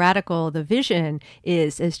to how radical the vision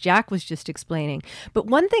is, as Jack was just explaining. But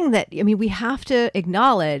one thing that, we have to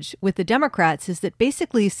acknowledge with the Democrats is that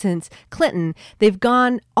basically since Clinton, they've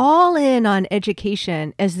gone all in on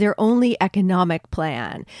education as their only economic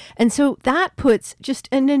plan. And so that puts just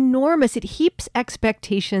an enormous, it heaps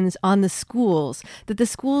expectations on the schools that the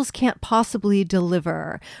schools can't possibly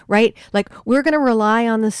deliver, right? Like, we're going to rely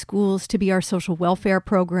on the schools to be our social welfare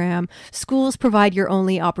program. Schools provide your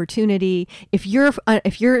only opportunity. If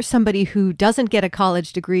you're somebody who doesn't get a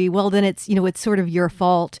college degree, well, then it's sort of your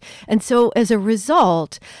fault. And so as a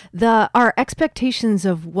result, our expectations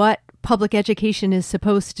of what public education is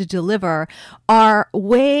supposed to deliver are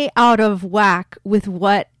way out of whack with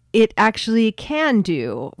what it actually can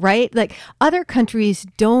do, right? Like, other countries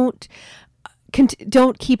don't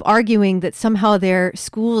keep arguing that somehow their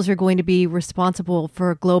schools are going to be responsible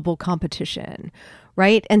for global competition,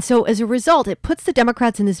 right? And so as a result, it puts the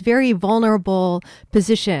Democrats in this very vulnerable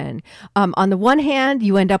position. On the one hand,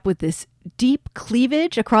 you end up with this deep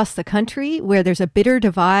cleavage across the country where there's a bitter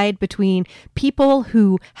divide between people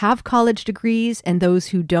who have college degrees and those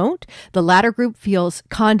who don't. The latter group feels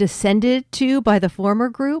condescended to by the former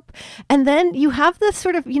group. And then you have this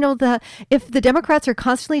sort of, if the Democrats are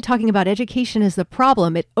constantly talking about education as the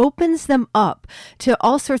problem, it opens them up to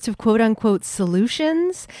all sorts of quote unquote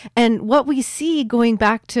solutions. And what we see going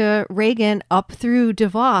back to Reagan up through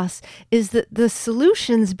DeVos is that the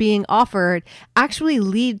solutions being offered actually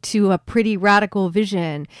lead to a pretty radical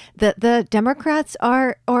vision that the Democrats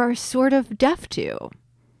are sort of deaf to.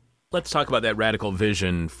 Let's talk about that radical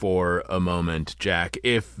vision for a moment, Jack.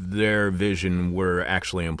 If their vision were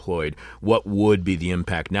actually employed, what would be the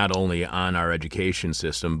impact not only on our education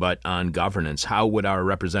system, but on governance? How would our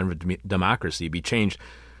representative democracy be changed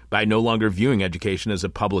by no longer viewing education as a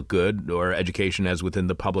public good or education as within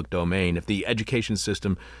the public domain? If the education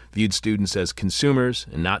system viewed students as consumers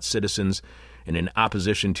and not citizens, and in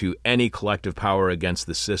opposition to any collective power against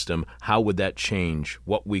the system, how would that change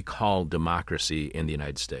what we call democracy in the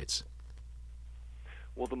United States?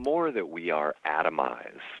 Well, the more that we are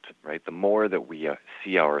atomized, right, the more that we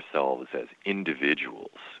see ourselves as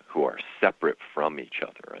individuals who are separate from each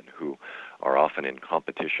other and who are often in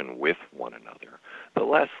competition with one another, the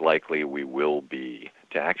less likely we will be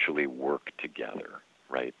to actually work together,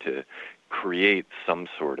 right, to create some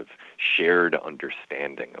sort of shared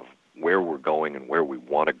understanding of where we're going and where we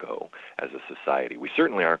want to go as a society. We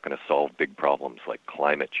certainly aren't going to solve big problems like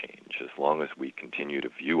climate change as long as we continue to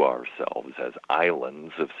view ourselves as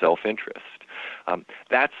islands of self-interest.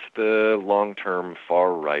 That's the long-term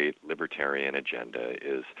far-right libertarian agenda,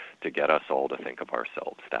 is to get us all to think of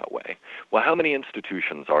ourselves that way. Well, how many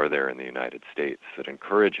institutions are there in the United States that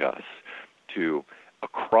encourage us to,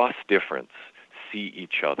 across difference, see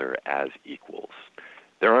each other as equals?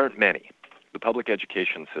 There aren't many. The public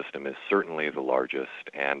education system is certainly the largest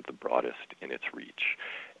and the broadest in its reach.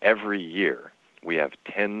 Every year, we have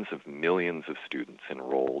tens of millions of students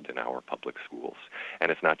enrolled in our public schools.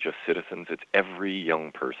 And it's not just citizens, it's every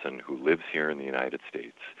young person who lives here in the United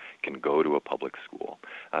States can go to a public school.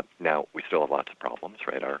 Now, we still have lots of problems,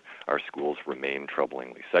 right? Our schools remain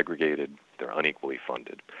troublingly segregated. They're unequally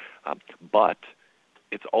funded. But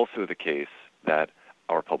it's also the case that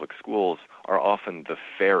our public schools are often the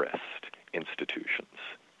fairest institutions,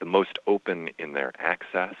 the most open in their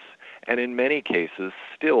access, and in many cases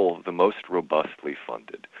still the most robustly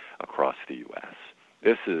funded across the U.S.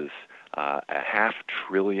 This is a $500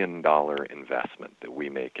 billion investment that we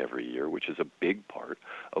make every year, which is a big part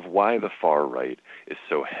of why the far right is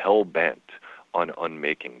so hell-bent on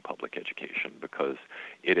unmaking public education, because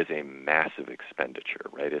it is a massive expenditure,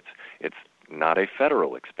 right? It's not a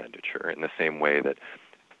federal expenditure in the same way that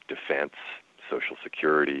defense, Social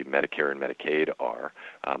Security, Medicare, and Medicaid are.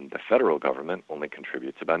 The federal government only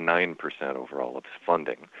contributes about 9% overall of its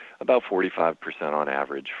funding, about 45% on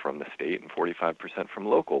average from the state and 45% from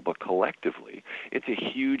local. But collectively, it's a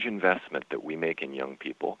huge investment that we make in young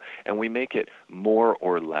people, and we make it more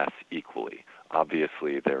or less equally.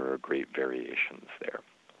 Obviously, there are great variations there.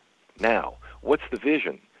 Now, what's the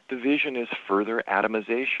vision? The vision is further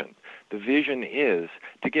atomization. The vision is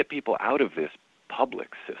to get people out of this public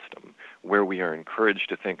system where we are encouraged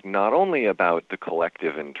to think not only about the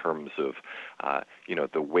collective in terms of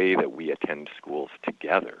the way that we attend schools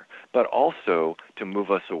together, but also to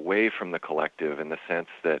move us away from the collective in the sense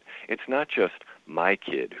that it's not just my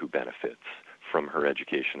kid who benefits from her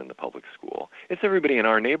education in the public school. It's everybody in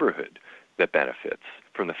our neighborhood that benefits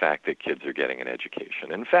from the fact that kids are getting an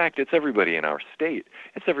education. In fact, it's everybody in our state.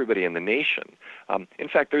 It's everybody in the nation. In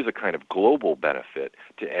fact, there's a kind of global benefit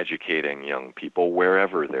to educating young people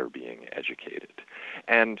wherever they're being educated.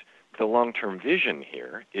 And the long-term vision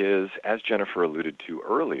here is, as Jennifer alluded to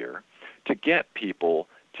earlier, to get people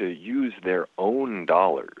to use their own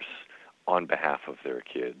dollars on behalf of their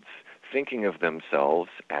kids, thinking of themselves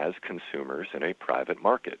as consumers in a private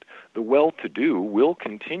market. The well-to-do will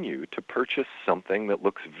continue to purchase something that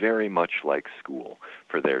looks very much like school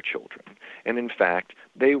for their children. And in fact,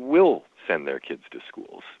 they will send their kids to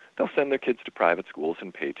schools. They'll send their kids to private schools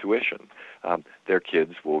and pay tuition. Their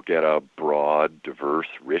kids will get a broad, diverse,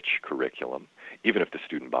 rich curriculum, even if the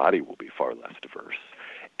student body will be far less diverse.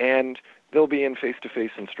 And they'll be in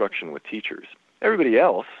face-to-face instruction with teachers. Everybody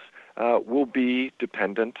else will be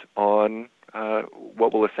dependent on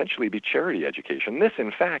what will essentially be charity education. This,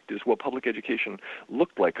 in fact, is what public education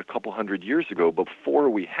looked like a couple hundred years ago. Before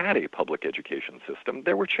we had a public education system,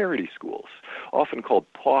 there were charity schools, often called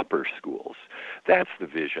pauper schools. That's the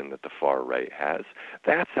vision that the far right has.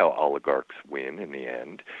 That's how oligarchs win in the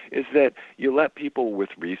end, is that you let people with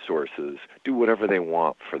resources do whatever they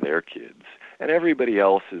want for their kids, and everybody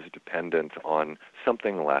else is dependent on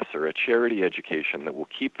something lesser, a charity education that will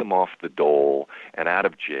keep them off the dole and out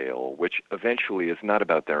of jail, which eventually is not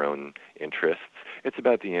about their own interests. It's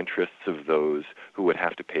about the interests of those who would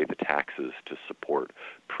have to pay the taxes to support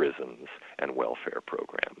prisons and welfare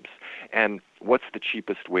programs. And what's the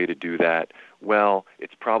cheapest way to do that? Well,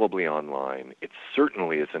 it's probably online. It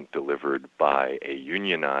certainly isn't delivered by a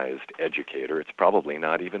unionized educator. It's probably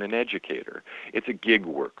not even an educator. It's a gig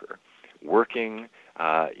worker working,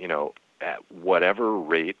 at whatever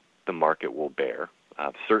rate the market will bear,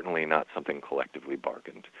 certainly not something collectively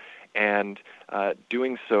bargained, and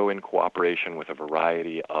doing so in cooperation with a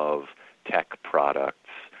variety of tech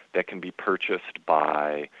products that can be purchased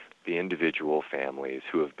by the individual families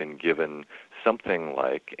who have been given something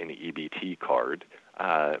like an EBT card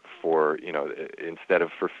for, instead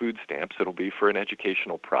of for food stamps, it'll be for an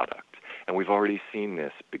educational product. And we've already seen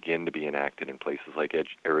this begin to be enacted in places like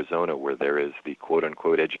Arizona, where there is the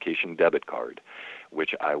quote-unquote education debit card,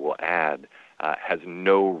 which I will add has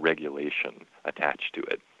no regulation attached to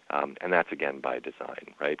it. And that's, again, by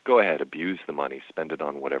design, right? Go ahead, abuse the money, spend it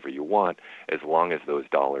on whatever you want, as long as those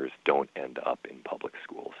dollars don't end up in public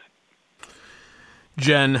schools.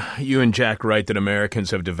 Jen, you and Jack write that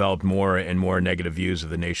Americans have developed more and more negative views of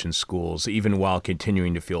the nation's schools, even while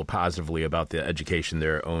continuing to feel positively about the education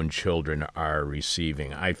their own children are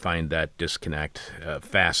receiving. I find that disconnect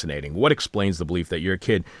fascinating. What explains the belief that your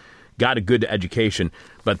kid got a good education,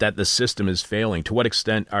 but that the system is failing? To what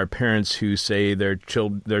extent are parents who say their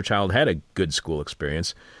child had a good school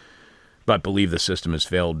experience but believe the system has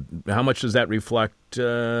failed, how much does that reflect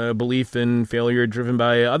belief in failure driven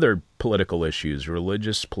by other political issues,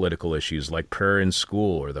 religious political issues like prayer in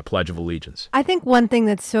school or the Pledge of Allegiance? I think one thing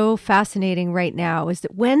that's so fascinating right now is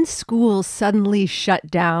that when schools suddenly shut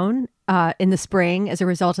down in the spring as a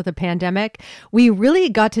result of the pandemic, we really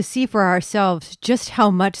got to see for ourselves just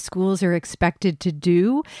how much schools are expected to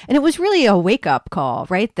do. And it was really a wake-up call,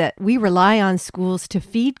 right? That we rely on schools to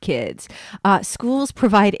feed kids. Schools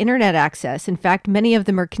provide internet access. In fact, many of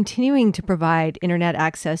them are continuing to provide internet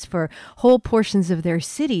access for whole portions of their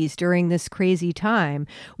cities during this crazy time.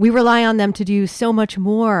 We rely on them to do so much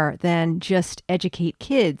more than just educate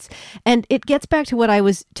kids. And it gets back to what I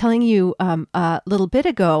was telling you a little bit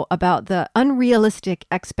ago about about the unrealistic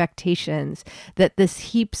expectations that this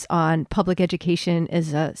heaps on public education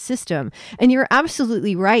as a system. And you're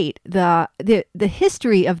absolutely right. The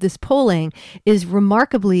history of this polling is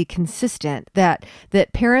remarkably consistent, that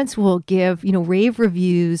parents will give, rave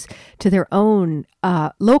reviews to their own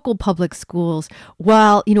local public schools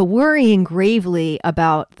while, worrying gravely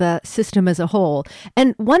about the system as a whole.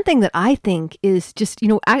 And one thing that I think is just,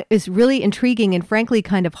 is really intriguing and frankly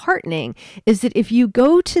kind of heartening is that if you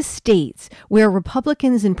go to states where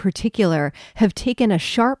Republicans in particular have taken a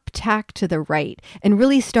sharp tack to the right and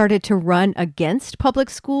really started to run against public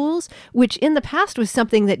schools, which in the past was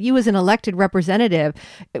something that you as an elected representative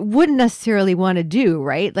wouldn't necessarily want to do,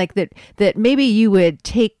 right? Like that maybe you would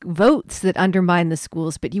take votes that undermine the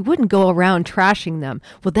schools, but you wouldn't go around trashing them.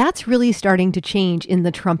 Well, that's really starting to change in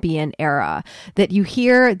the Trumpian era, that you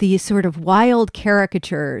hear these sort of wild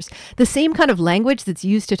caricatures. The same kind of language that's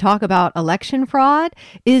used to talk about election fraud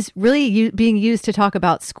is really being used to talk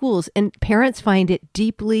about schools, and parents find it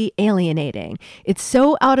deeply alienating. It's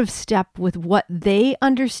so out of step with what they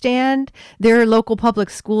understand their local public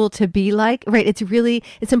school to be like, right?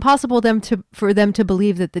 It's impossible for them to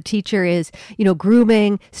believe that the teacher is,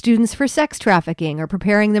 grooming students for sex trafficking or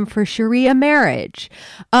preparing them for Sharia marriage.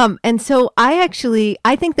 And so I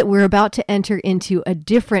think that we're about to enter into a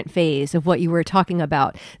different phase of what you were talking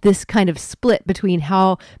about, this kind of split between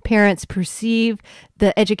how parents perceive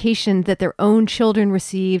the education that their own children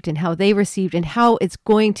received and how they received, and how it's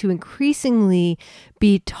going to increasingly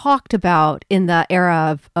be talked about in the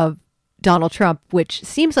era of Donald Trump, which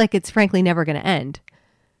seems like it's frankly never going to end.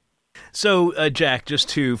 So, Jack, just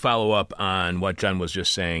to follow up on what Jen was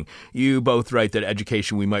just saying, you both write that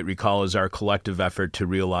education, we might recall, is our collective effort to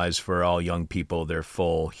realize for all young people their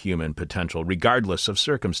full human potential, regardless of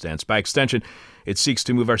circumstance. By extension, it seeks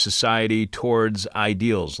to move our society towards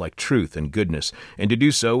ideals like truth and goodness, and to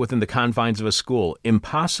do so within the confines of a school.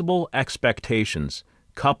 Impossible expectations,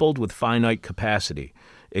 coupled with finite capacity,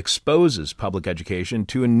 exposes public education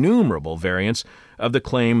to innumerable variants of the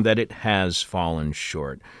claim that it has fallen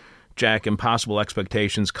short. Jack, impossible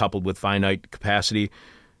expectations coupled with finite capacity.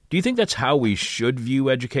 Do you think that's how we should view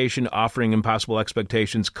education, offering impossible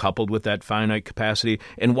expectations coupled with that finite capacity?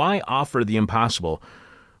 And why offer the impossible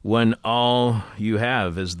when all you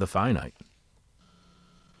have is the finite?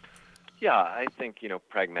 Yeah, I think,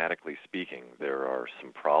 pragmatically speaking, there are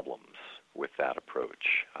some problems with that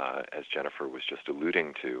approach. As Jennifer was just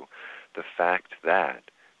alluding to, the fact that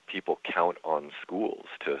people count on schools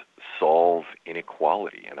to solve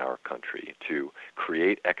inequality in our country, to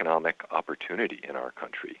create economic opportunity in our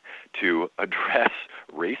country, to address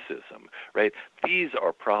racism, right? These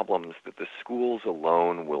are problems that the schools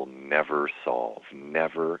alone will never solve,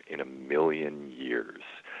 never in a million years.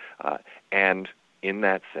 And in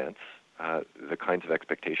that sense, the kinds of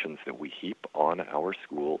expectations that we heap on our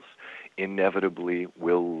schools inevitably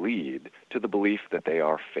will lead to the belief that they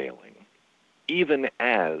are failing, even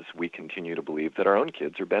as we continue to believe that our own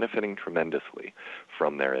kids are benefiting tremendously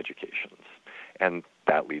from their educations. And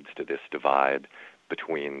that leads to this divide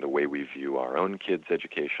between the way we view our own kids'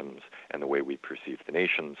 educations and the way we perceive the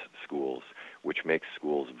nation's schools, which makes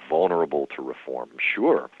schools vulnerable to reform.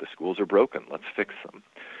 Sure, the schools are broken. Let's fix them.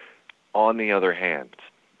 On the other hand,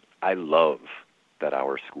 I love that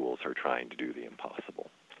our schools are trying to do the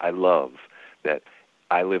impossible. I love that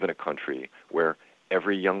I live in a country where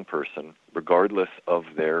every young person, regardless of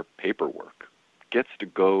their paperwork, gets to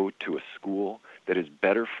go to a school that is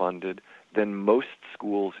better funded than most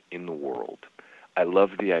schools in the world. I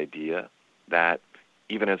love the idea that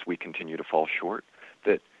even as we continue to fall short,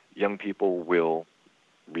 that young people will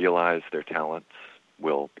realize their talents,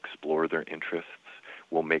 will explore their interests,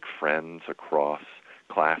 will make friends across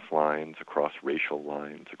class lines, across racial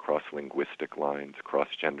lines, across linguistic lines, across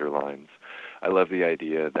gender lines. I love the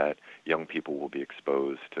idea that young people will be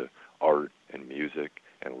exposed to art and music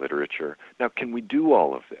and literature. Now, can we do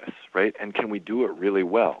all of this, right? And can we do it really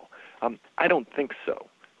well? I don't think so,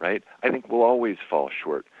 right? I think we'll always fall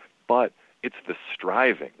short, but it's the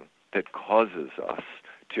striving that causes us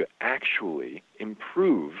to actually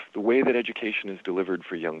improve the way that education is delivered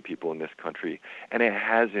for young people in this country, and it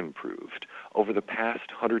has improved over the past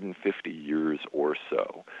 150 years or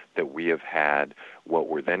so that we have had what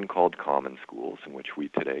were then called common schools, and which we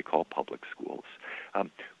today call public schools.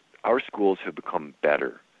 Our schools have become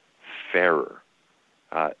better, fairer.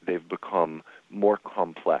 They've become more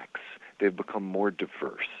complex. They've become more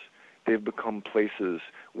diverse. They've become places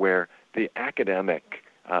where the academic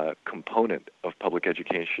component of public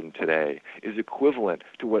education today is equivalent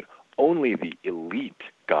to what only the elite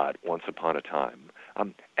got once upon a time.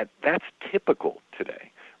 And that's typical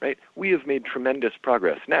today, right? We have made tremendous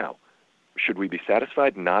progress. Now, should we be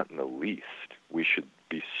satisfied? Not in the least. We should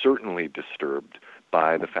be certainly disturbed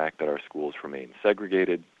by the fact that our schools remain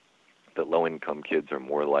segregated, that low-income kids are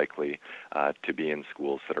more likely to be in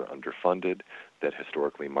schools that are underfunded, that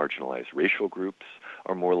historically marginalized racial groups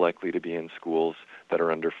are more likely to be in schools that are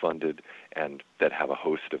underfunded, and that have a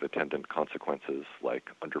host of attendant consequences like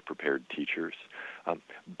underprepared teachers.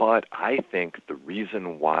 But I think the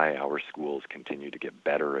reason why our schools continue to get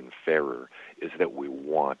better and fairer is that we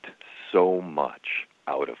want so much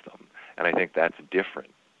out of them. And I think that's different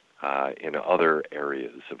in other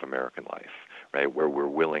areas of American life, right, where we're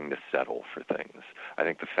willing to settle for things. I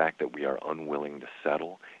think the fact that we are unwilling to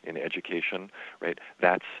settle in education, right,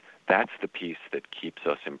 that's the piece that keeps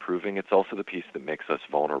us improving. It's also the piece that makes us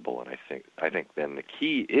vulnerable. And I think then the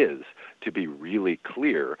key is to be really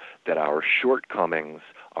clear that our shortcomings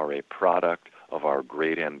are a product of our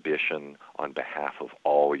great ambition on behalf of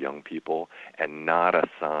all young people, and not a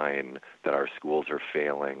sign that our schools are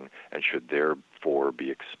failing and should therefore be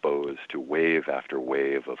exposed to wave after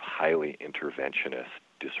wave of highly interventionist,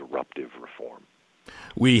 disruptive reform.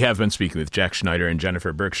 We have been speaking with Jack Schneider and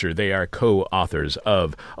Jennifer Berkshire. They are co-authors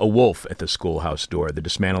of A Wolf at the Schoolhouse Door, The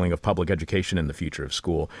Dismantling of Public Education and the Future of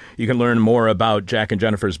School. You can learn more about Jack and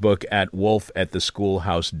Jennifer's book at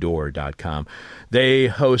wolfattheschoolhousedoor.com. They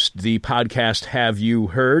host the podcast Have You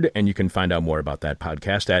Heard, and you can find out more about that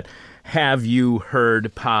podcast at Have You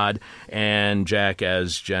Heard Pod. And Jack,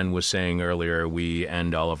 as Jen was saying earlier, we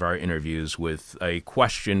end all of our interviews with a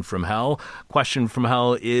question from hell. Question from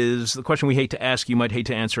hell is the question we hate to ask. You might hate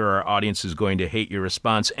to answer. Our audience is going to hate your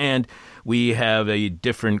response. And we have a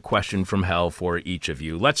different question from hell for each of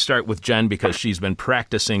you. Let's start with Jen because she's been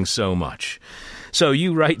practicing so much. So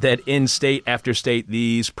you write that in state after state,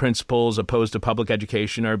 these principles opposed to public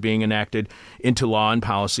education are being enacted into law and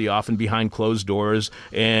policy, often behind closed doors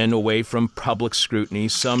and away from public scrutiny.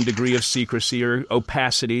 Some degree of secrecy or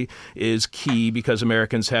opacity is key because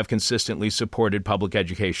Americans have consistently supported public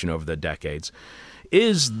education over the decades.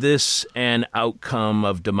 Is this an outcome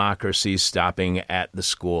of democracy stopping at the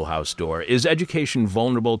schoolhouse door? Is education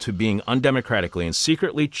vulnerable to being undemocratically and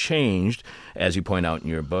secretly changed, as you point out in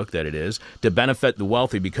your book that it is, to benefit the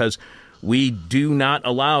wealthy because we do not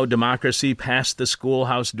allow democracy past the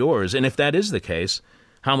schoolhouse doors? And if that is the case,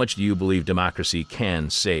 how much do you believe democracy can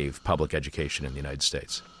save public education in the United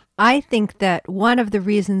States? I think that one of the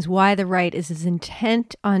reasons why the right is as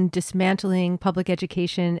intent on dismantling public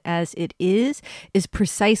education as it is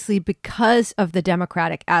precisely because of the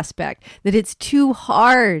democratic aspect, that it's too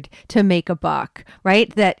hard to make a buck,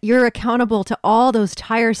 right? That you're accountable to all those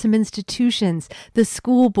tiresome institutions, the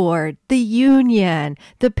school board, the union,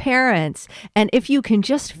 the parents. And if you can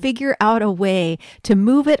just figure out a way to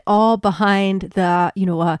move it all behind the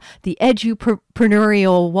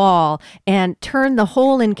edupreneurial wall and turn the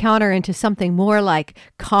whole encounter into something more like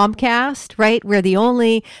Comcast, right? Where the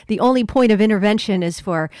only point of intervention is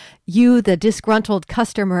for you, the disgruntled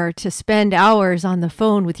customer, to spend hours on the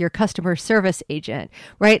phone with your customer service agent,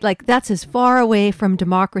 right? Like that's as far away from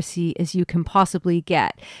democracy as you can possibly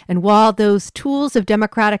get. And while those tools of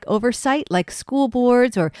democratic oversight, like school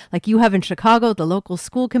boards or like you have in Chicago, the local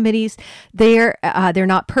school committees, they're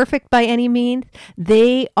not perfect by any means.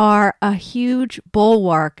 They are a huge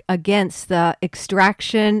bulwark against the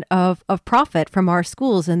extraction of profit from our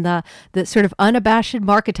schools and the sort of unabashed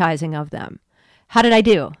marketizing of them. How did I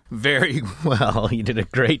do? Very well. You did a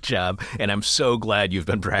great job, and I'm so glad you've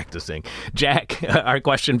been practicing. Jack, our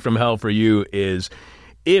question from hell for you is,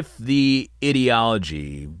 if the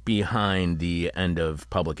ideology behind the end of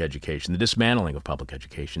public education, the dismantling of public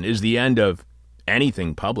education, is the end of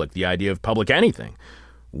anything public, the idea of public anything,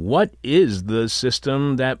 what is the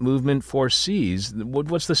system that movement foresees?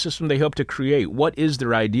 What's the system they hope to create? What is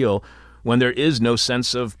their ideal when there is no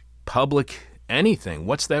sense of public anything?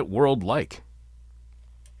 What's that world like?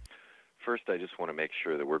 First, I just want to make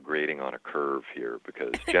sure that we're grading on a curve here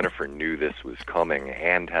because Jennifer knew this was coming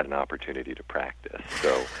and had an opportunity to practice.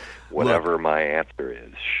 So whatever my answer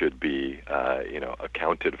is should be,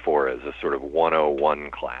 accounted for as a sort of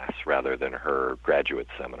 101 class rather than her graduate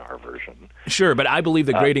seminar version. Sure, but I believe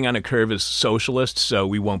the grading on a curve is socialist, so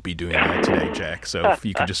we won't be doing that today, Jack. So if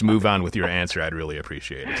you could just move on with your answer, I'd really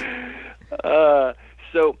appreciate it. I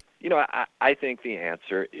think the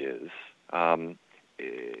answer is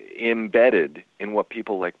embedded in what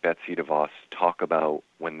people like Betsy DeVos talk about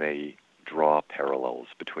when they draw parallels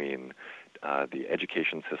between the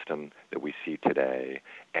education system that we see today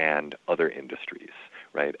and other industries,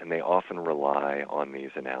 right? And they often rely on these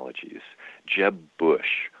analogies. Jeb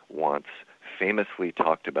Bush once famously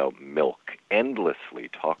talked about milk, endlessly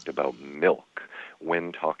talked about milk,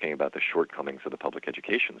 when talking about the shortcomings of the public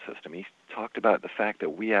education system. He talked about the fact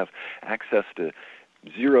that we have access to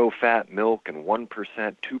zero-fat milk and 1%,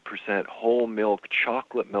 2% whole milk,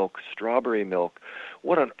 chocolate milk, strawberry milk.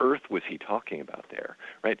 What on earth was he talking about there,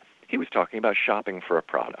 right? He was talking about shopping for a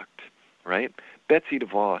product, right? Betsy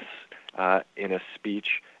DeVos, in a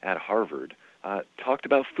speech at Harvard, talked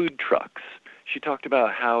about food trucks. She talked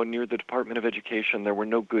about how near the Department of Education there were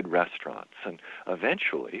no good restaurants. And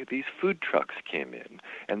eventually these food trucks came in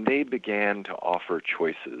and they began to offer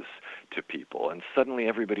choices to people. And suddenly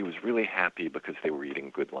everybody was really happy because they were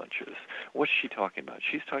eating good lunches. What's she talking about?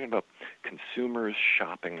 She's talking about consumers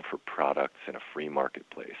shopping for products in a free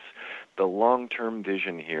marketplace. The long-term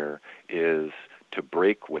vision here is to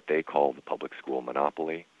break what they call the public school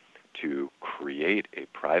monopoly, to create a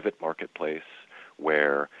private marketplace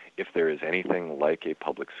where if there is anything like a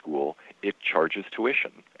public school, it charges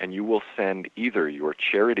tuition, and you will send either your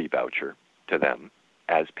charity voucher to them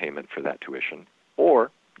as payment for that tuition,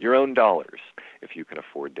 or your own dollars if you can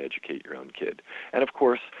afford to educate your own kid. And of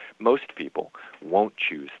course, most people won't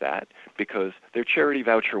choose that because their charity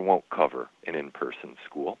voucher won't cover an in-person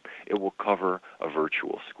school. It will cover a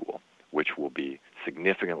virtual school, which will be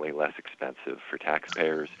significantly less expensive for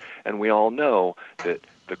taxpayers. And we all know that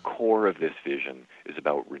the core of this vision is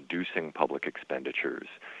about reducing public expenditures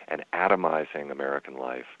and atomizing American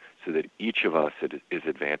life so that each of us is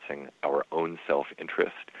advancing our own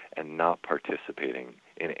self-interest and not participating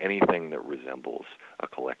in anything that resembles a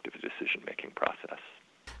collective decision-making process.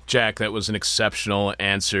 Jack, that was an exceptional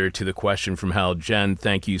answer to the question from Hal. Jen,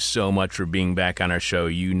 thank you so much for being back on our show.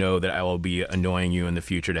 You know that I will be annoying you in the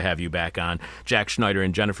future to have you back on. Jack Schneider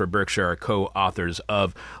and Jennifer Berkshire are co-authors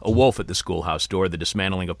of A Wolf at the Schoolhouse Door, The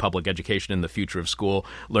Dismantling of Public Education and the Future of School.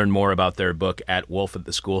 Learn more about their book at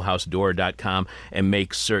wolfattheschoolhousedoor.com and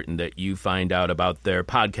make certain that you find out about their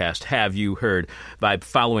podcast, Have You Heard, by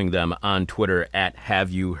following them on Twitter at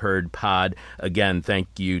HaveYouHeardPod. Again,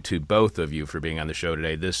 thank you to both of you for being on the show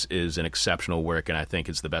today. This is an exceptional work, and I think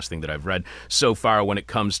it's the best thing that I've read so far when it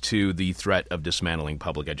comes to the threat of dismantling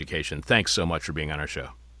public education. Thanks so much for being on our show.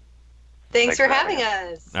 Thanks for having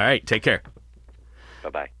us. All right, take care.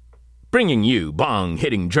 Bye-bye. Bringing you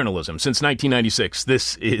bong-hitting journalism since 1996,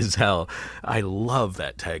 this is Hell. I love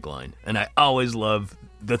that tagline, and I always love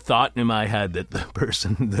the thought in my head that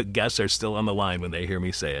the guests are still on the line when they hear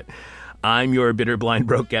me say it. I'm your bitter, blind,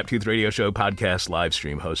 broke, gap-toothed radio show podcast live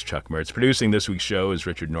stream host, Chuck Mertz. Producing this week's show is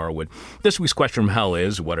Richard Norwood. This week's question from Hell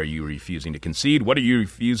is, what are you refusing to concede? What are you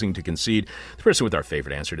refusing to concede? The person with our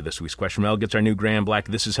favorite answer to this week's question from Hell gets our new Graham Black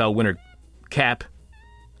This Is Hell winner cap,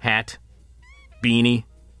 hat, beanie,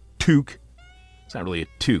 toque. It's not really a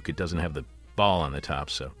toque. It doesn't have the ball on the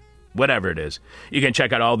top, so whatever it is. You can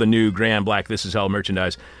check out all the new Graham Black This Is Hell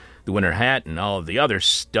merchandise, the winner hat, and all of the other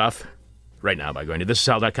stuff right now by going to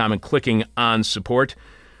thisishell.com and clicking on support.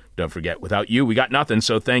 Don't forget, without you, we got nothing,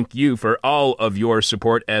 so thank you for all of your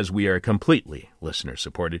support as we are completely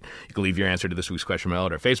listener-supported. You can leave your answer to this week's question mail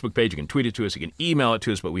at our Facebook page. You can tweet it to us. You can email it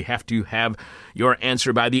to us, but we have to have your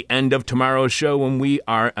answer by the end of tomorrow's show when we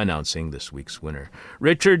are announcing this week's winner.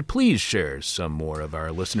 Richard, please share some more of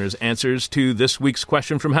our listeners' answers to this week's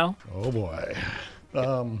question from Hell. Oh, boy.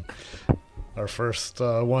 Our first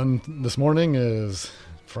one this morning is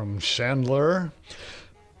from Chandler.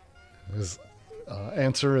 His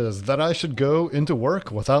answer is that I should go into work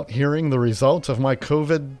without hearing the results of my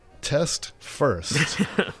COVID test first.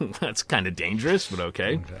 That's kind of dangerous, but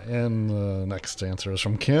okay. And the next answer is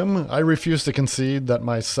from Kim. I refuse to concede that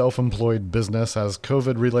my self-employed business has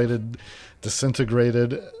COVID-related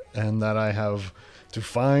disintegrated and that I have to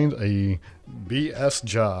find a BS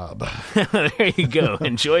job. There you go.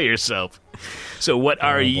 Enjoy yourself. So what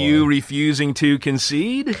are you refusing to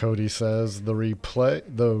concede? Cody says the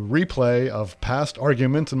replay of past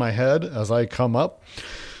arguments in my head as I come up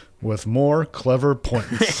with more clever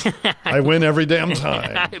points. I win every damn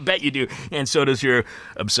time. I bet you do. And so does your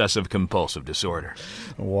obsessive compulsive disorder.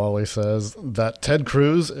 Wally says that Ted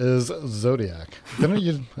Cruz is Zodiac. Didn't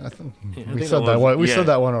you? We said that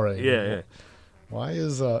one already. Yeah. Why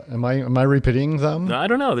is am I repeating them? No, I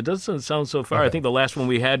don't know. That doesn't sound so far. Okay. I think the last one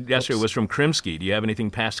we had yesterday was from Krimsky. Do you have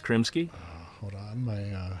anything past Krimsky? Hold on,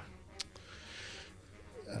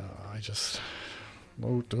 I just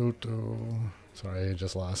sorry, I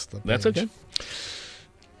just lost the page. That's okay.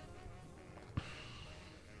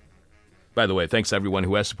 By the way, thanks to everyone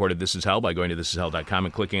who has supported This Is Hell by going to thisishell.com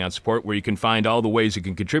and clicking on support, where you can find all the ways you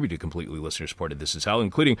can contribute to completely listener-supported This Is Hell,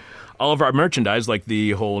 including all of our merchandise, like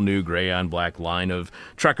the whole new gray on black line of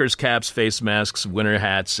truckers' caps, face masks, winter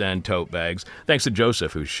hats, and tote bags. Thanks to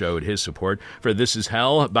Joseph, who showed his support for This Is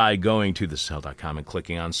Hell by going to thisishell.com and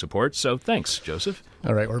clicking on support. So thanks, Joseph.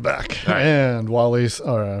 All right, we're back. All right. And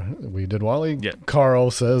we did Wally. Yeah. Carl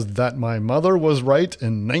says that my mother was right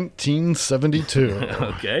in 1972.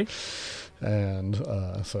 Okay. And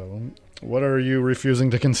so, what are you refusing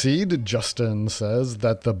to concede? Justin says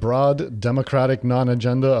that the broad democratic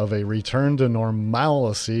non-agenda of a return to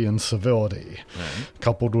normalcy and civility,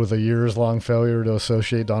 coupled with a years-long failure to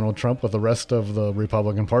associate Donald Trump with the rest of the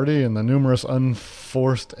Republican Party and the numerous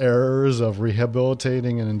unforced errors of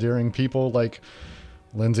rehabilitating and endearing people like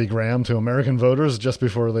Lindsey Graham to American voters just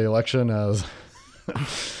before the election as...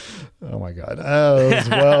 Oh, my God. As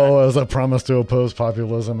well as a promise to oppose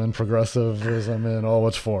populism and progressivism in all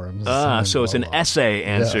its forms. So it's an essay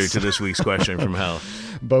answer Yes. to this week's question from hell.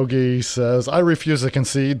 Bogey says, I refuse to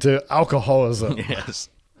concede to alcoholism. Yes.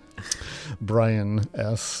 Brian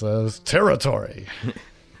S. says, territory.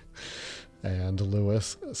 And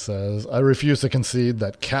Lewis says, I refuse to concede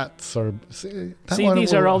that cats are... See,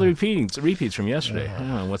 these are all the repeats from yesterday. I don't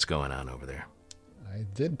know what's going on over there. I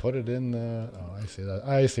did put it in the... Oh, I see that.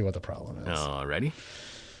 I see what the problem is. All righty.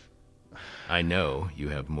 I know you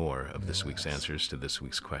have more of this week's answers to this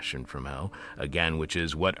week's question from hell. Again, which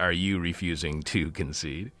is, what are you refusing to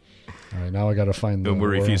concede? All right, now I got to find the... And we're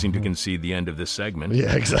refusing to concede the end of this segment.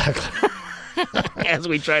 Yeah, exactly. As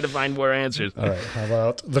we try to find more answers. All right, how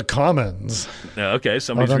about the Commons? Okay,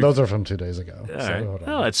 Those are from 2 days ago. All So, right. hold on.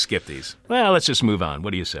 Well, let's skip these. Well, let's just move on.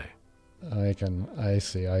 What do you say? I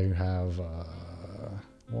see. I have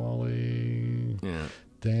Wally, Yeah.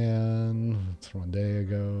 Dan. It's from a day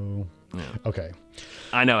ago. Yeah. Okay.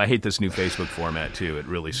 I know. I hate this new Facebook format, too. It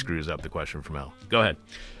really screws up the question from hell. Go ahead.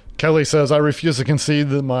 Kelly says, I refuse to concede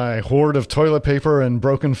that my hoard of toilet paper and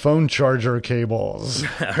broken phone charger cables.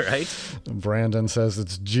 All right. Brandon says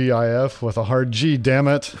it's GIF with a hard G, damn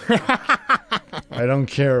it. I don't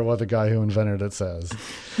care what the guy who invented it says.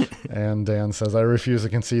 And Dan says, I refuse to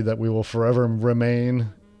concede that we will forever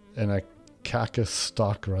remain in a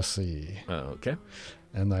cacistocracy. Okay.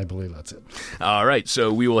 And I believe that's it. All right,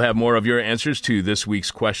 so we will have more of your answers to this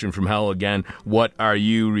week's question from hell. Again, what are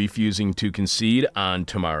you refusing to concede on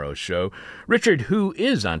tomorrow's show? Richard, who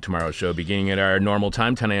is on tomorrow's show, beginning at our normal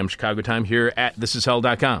time, 10 a.m. Chicago time, here at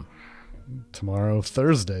thisishell.com. Tomorrow,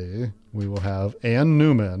 Thursday, we will have Ann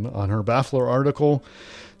Newman on her Baffler article,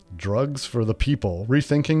 Drugs for the People,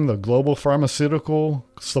 Rethinking the Global Pharmaceutical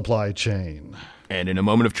Supply Chain. And in a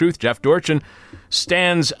moment of truth, Jeff Dorchin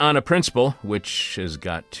stands on a principle which has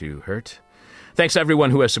got to hurt. Thanks to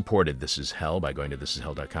everyone who has supported This Is Hell by going to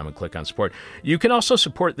thisishell.com and click on support. You can also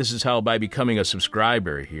support This Is Hell by becoming a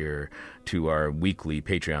subscriber here to our weekly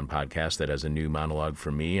Patreon podcast that has a new monologue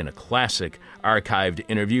from me and a classic archived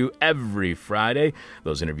interview every Friday.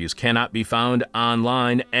 Those interviews cannot be found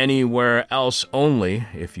online anywhere else, only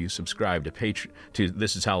if you subscribe to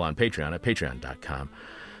This Is Hell on Patreon at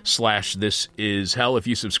patreon.com/This Is Hell. If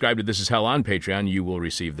you subscribe to This Is Hell on Patreon, you will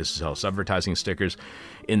receive This Is Hell advertising stickers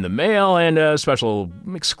in the mail and a special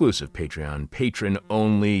exclusive Patreon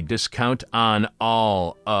patron-only discount on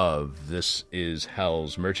all of This Is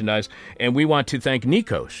Hell's merchandise. And we want to thank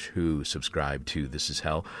Nikosh, who subscribed to This Is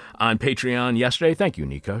Hell on Patreon yesterday. Thank you,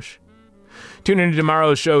 Nikosh. Tune in to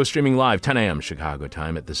tomorrow's show, streaming live 10 a.m. Chicago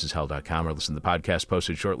time at thisishell.com, or listen to the podcast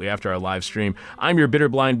posted shortly after our live stream. I'm your bitter,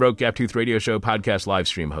 blind, broke, gap-toothed radio show podcast live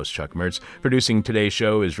stream host, Chuck Mertz. Producing today's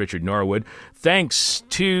show is Richard Norwood. Thanks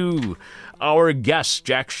to our guests,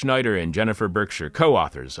 Jack Schneider and Jennifer Berkshire,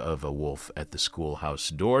 co-authors of A Wolf at the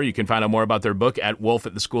Schoolhouse Door. You can find out more about their book at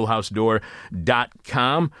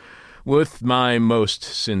wolfattheschoolhousedoor.com. With my most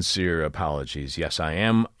sincere apologies. Yes, I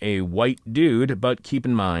am a white dude, but keep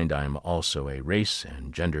in mind I'm also a race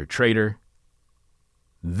and gender traitor.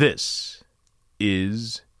 This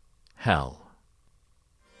is hell.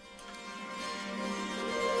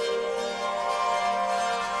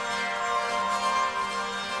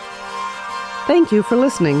 Thank you for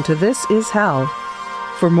listening to This Is Hell.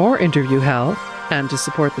 For more Interview Hell and to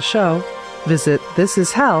support the show, visit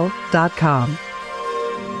thisishell.com.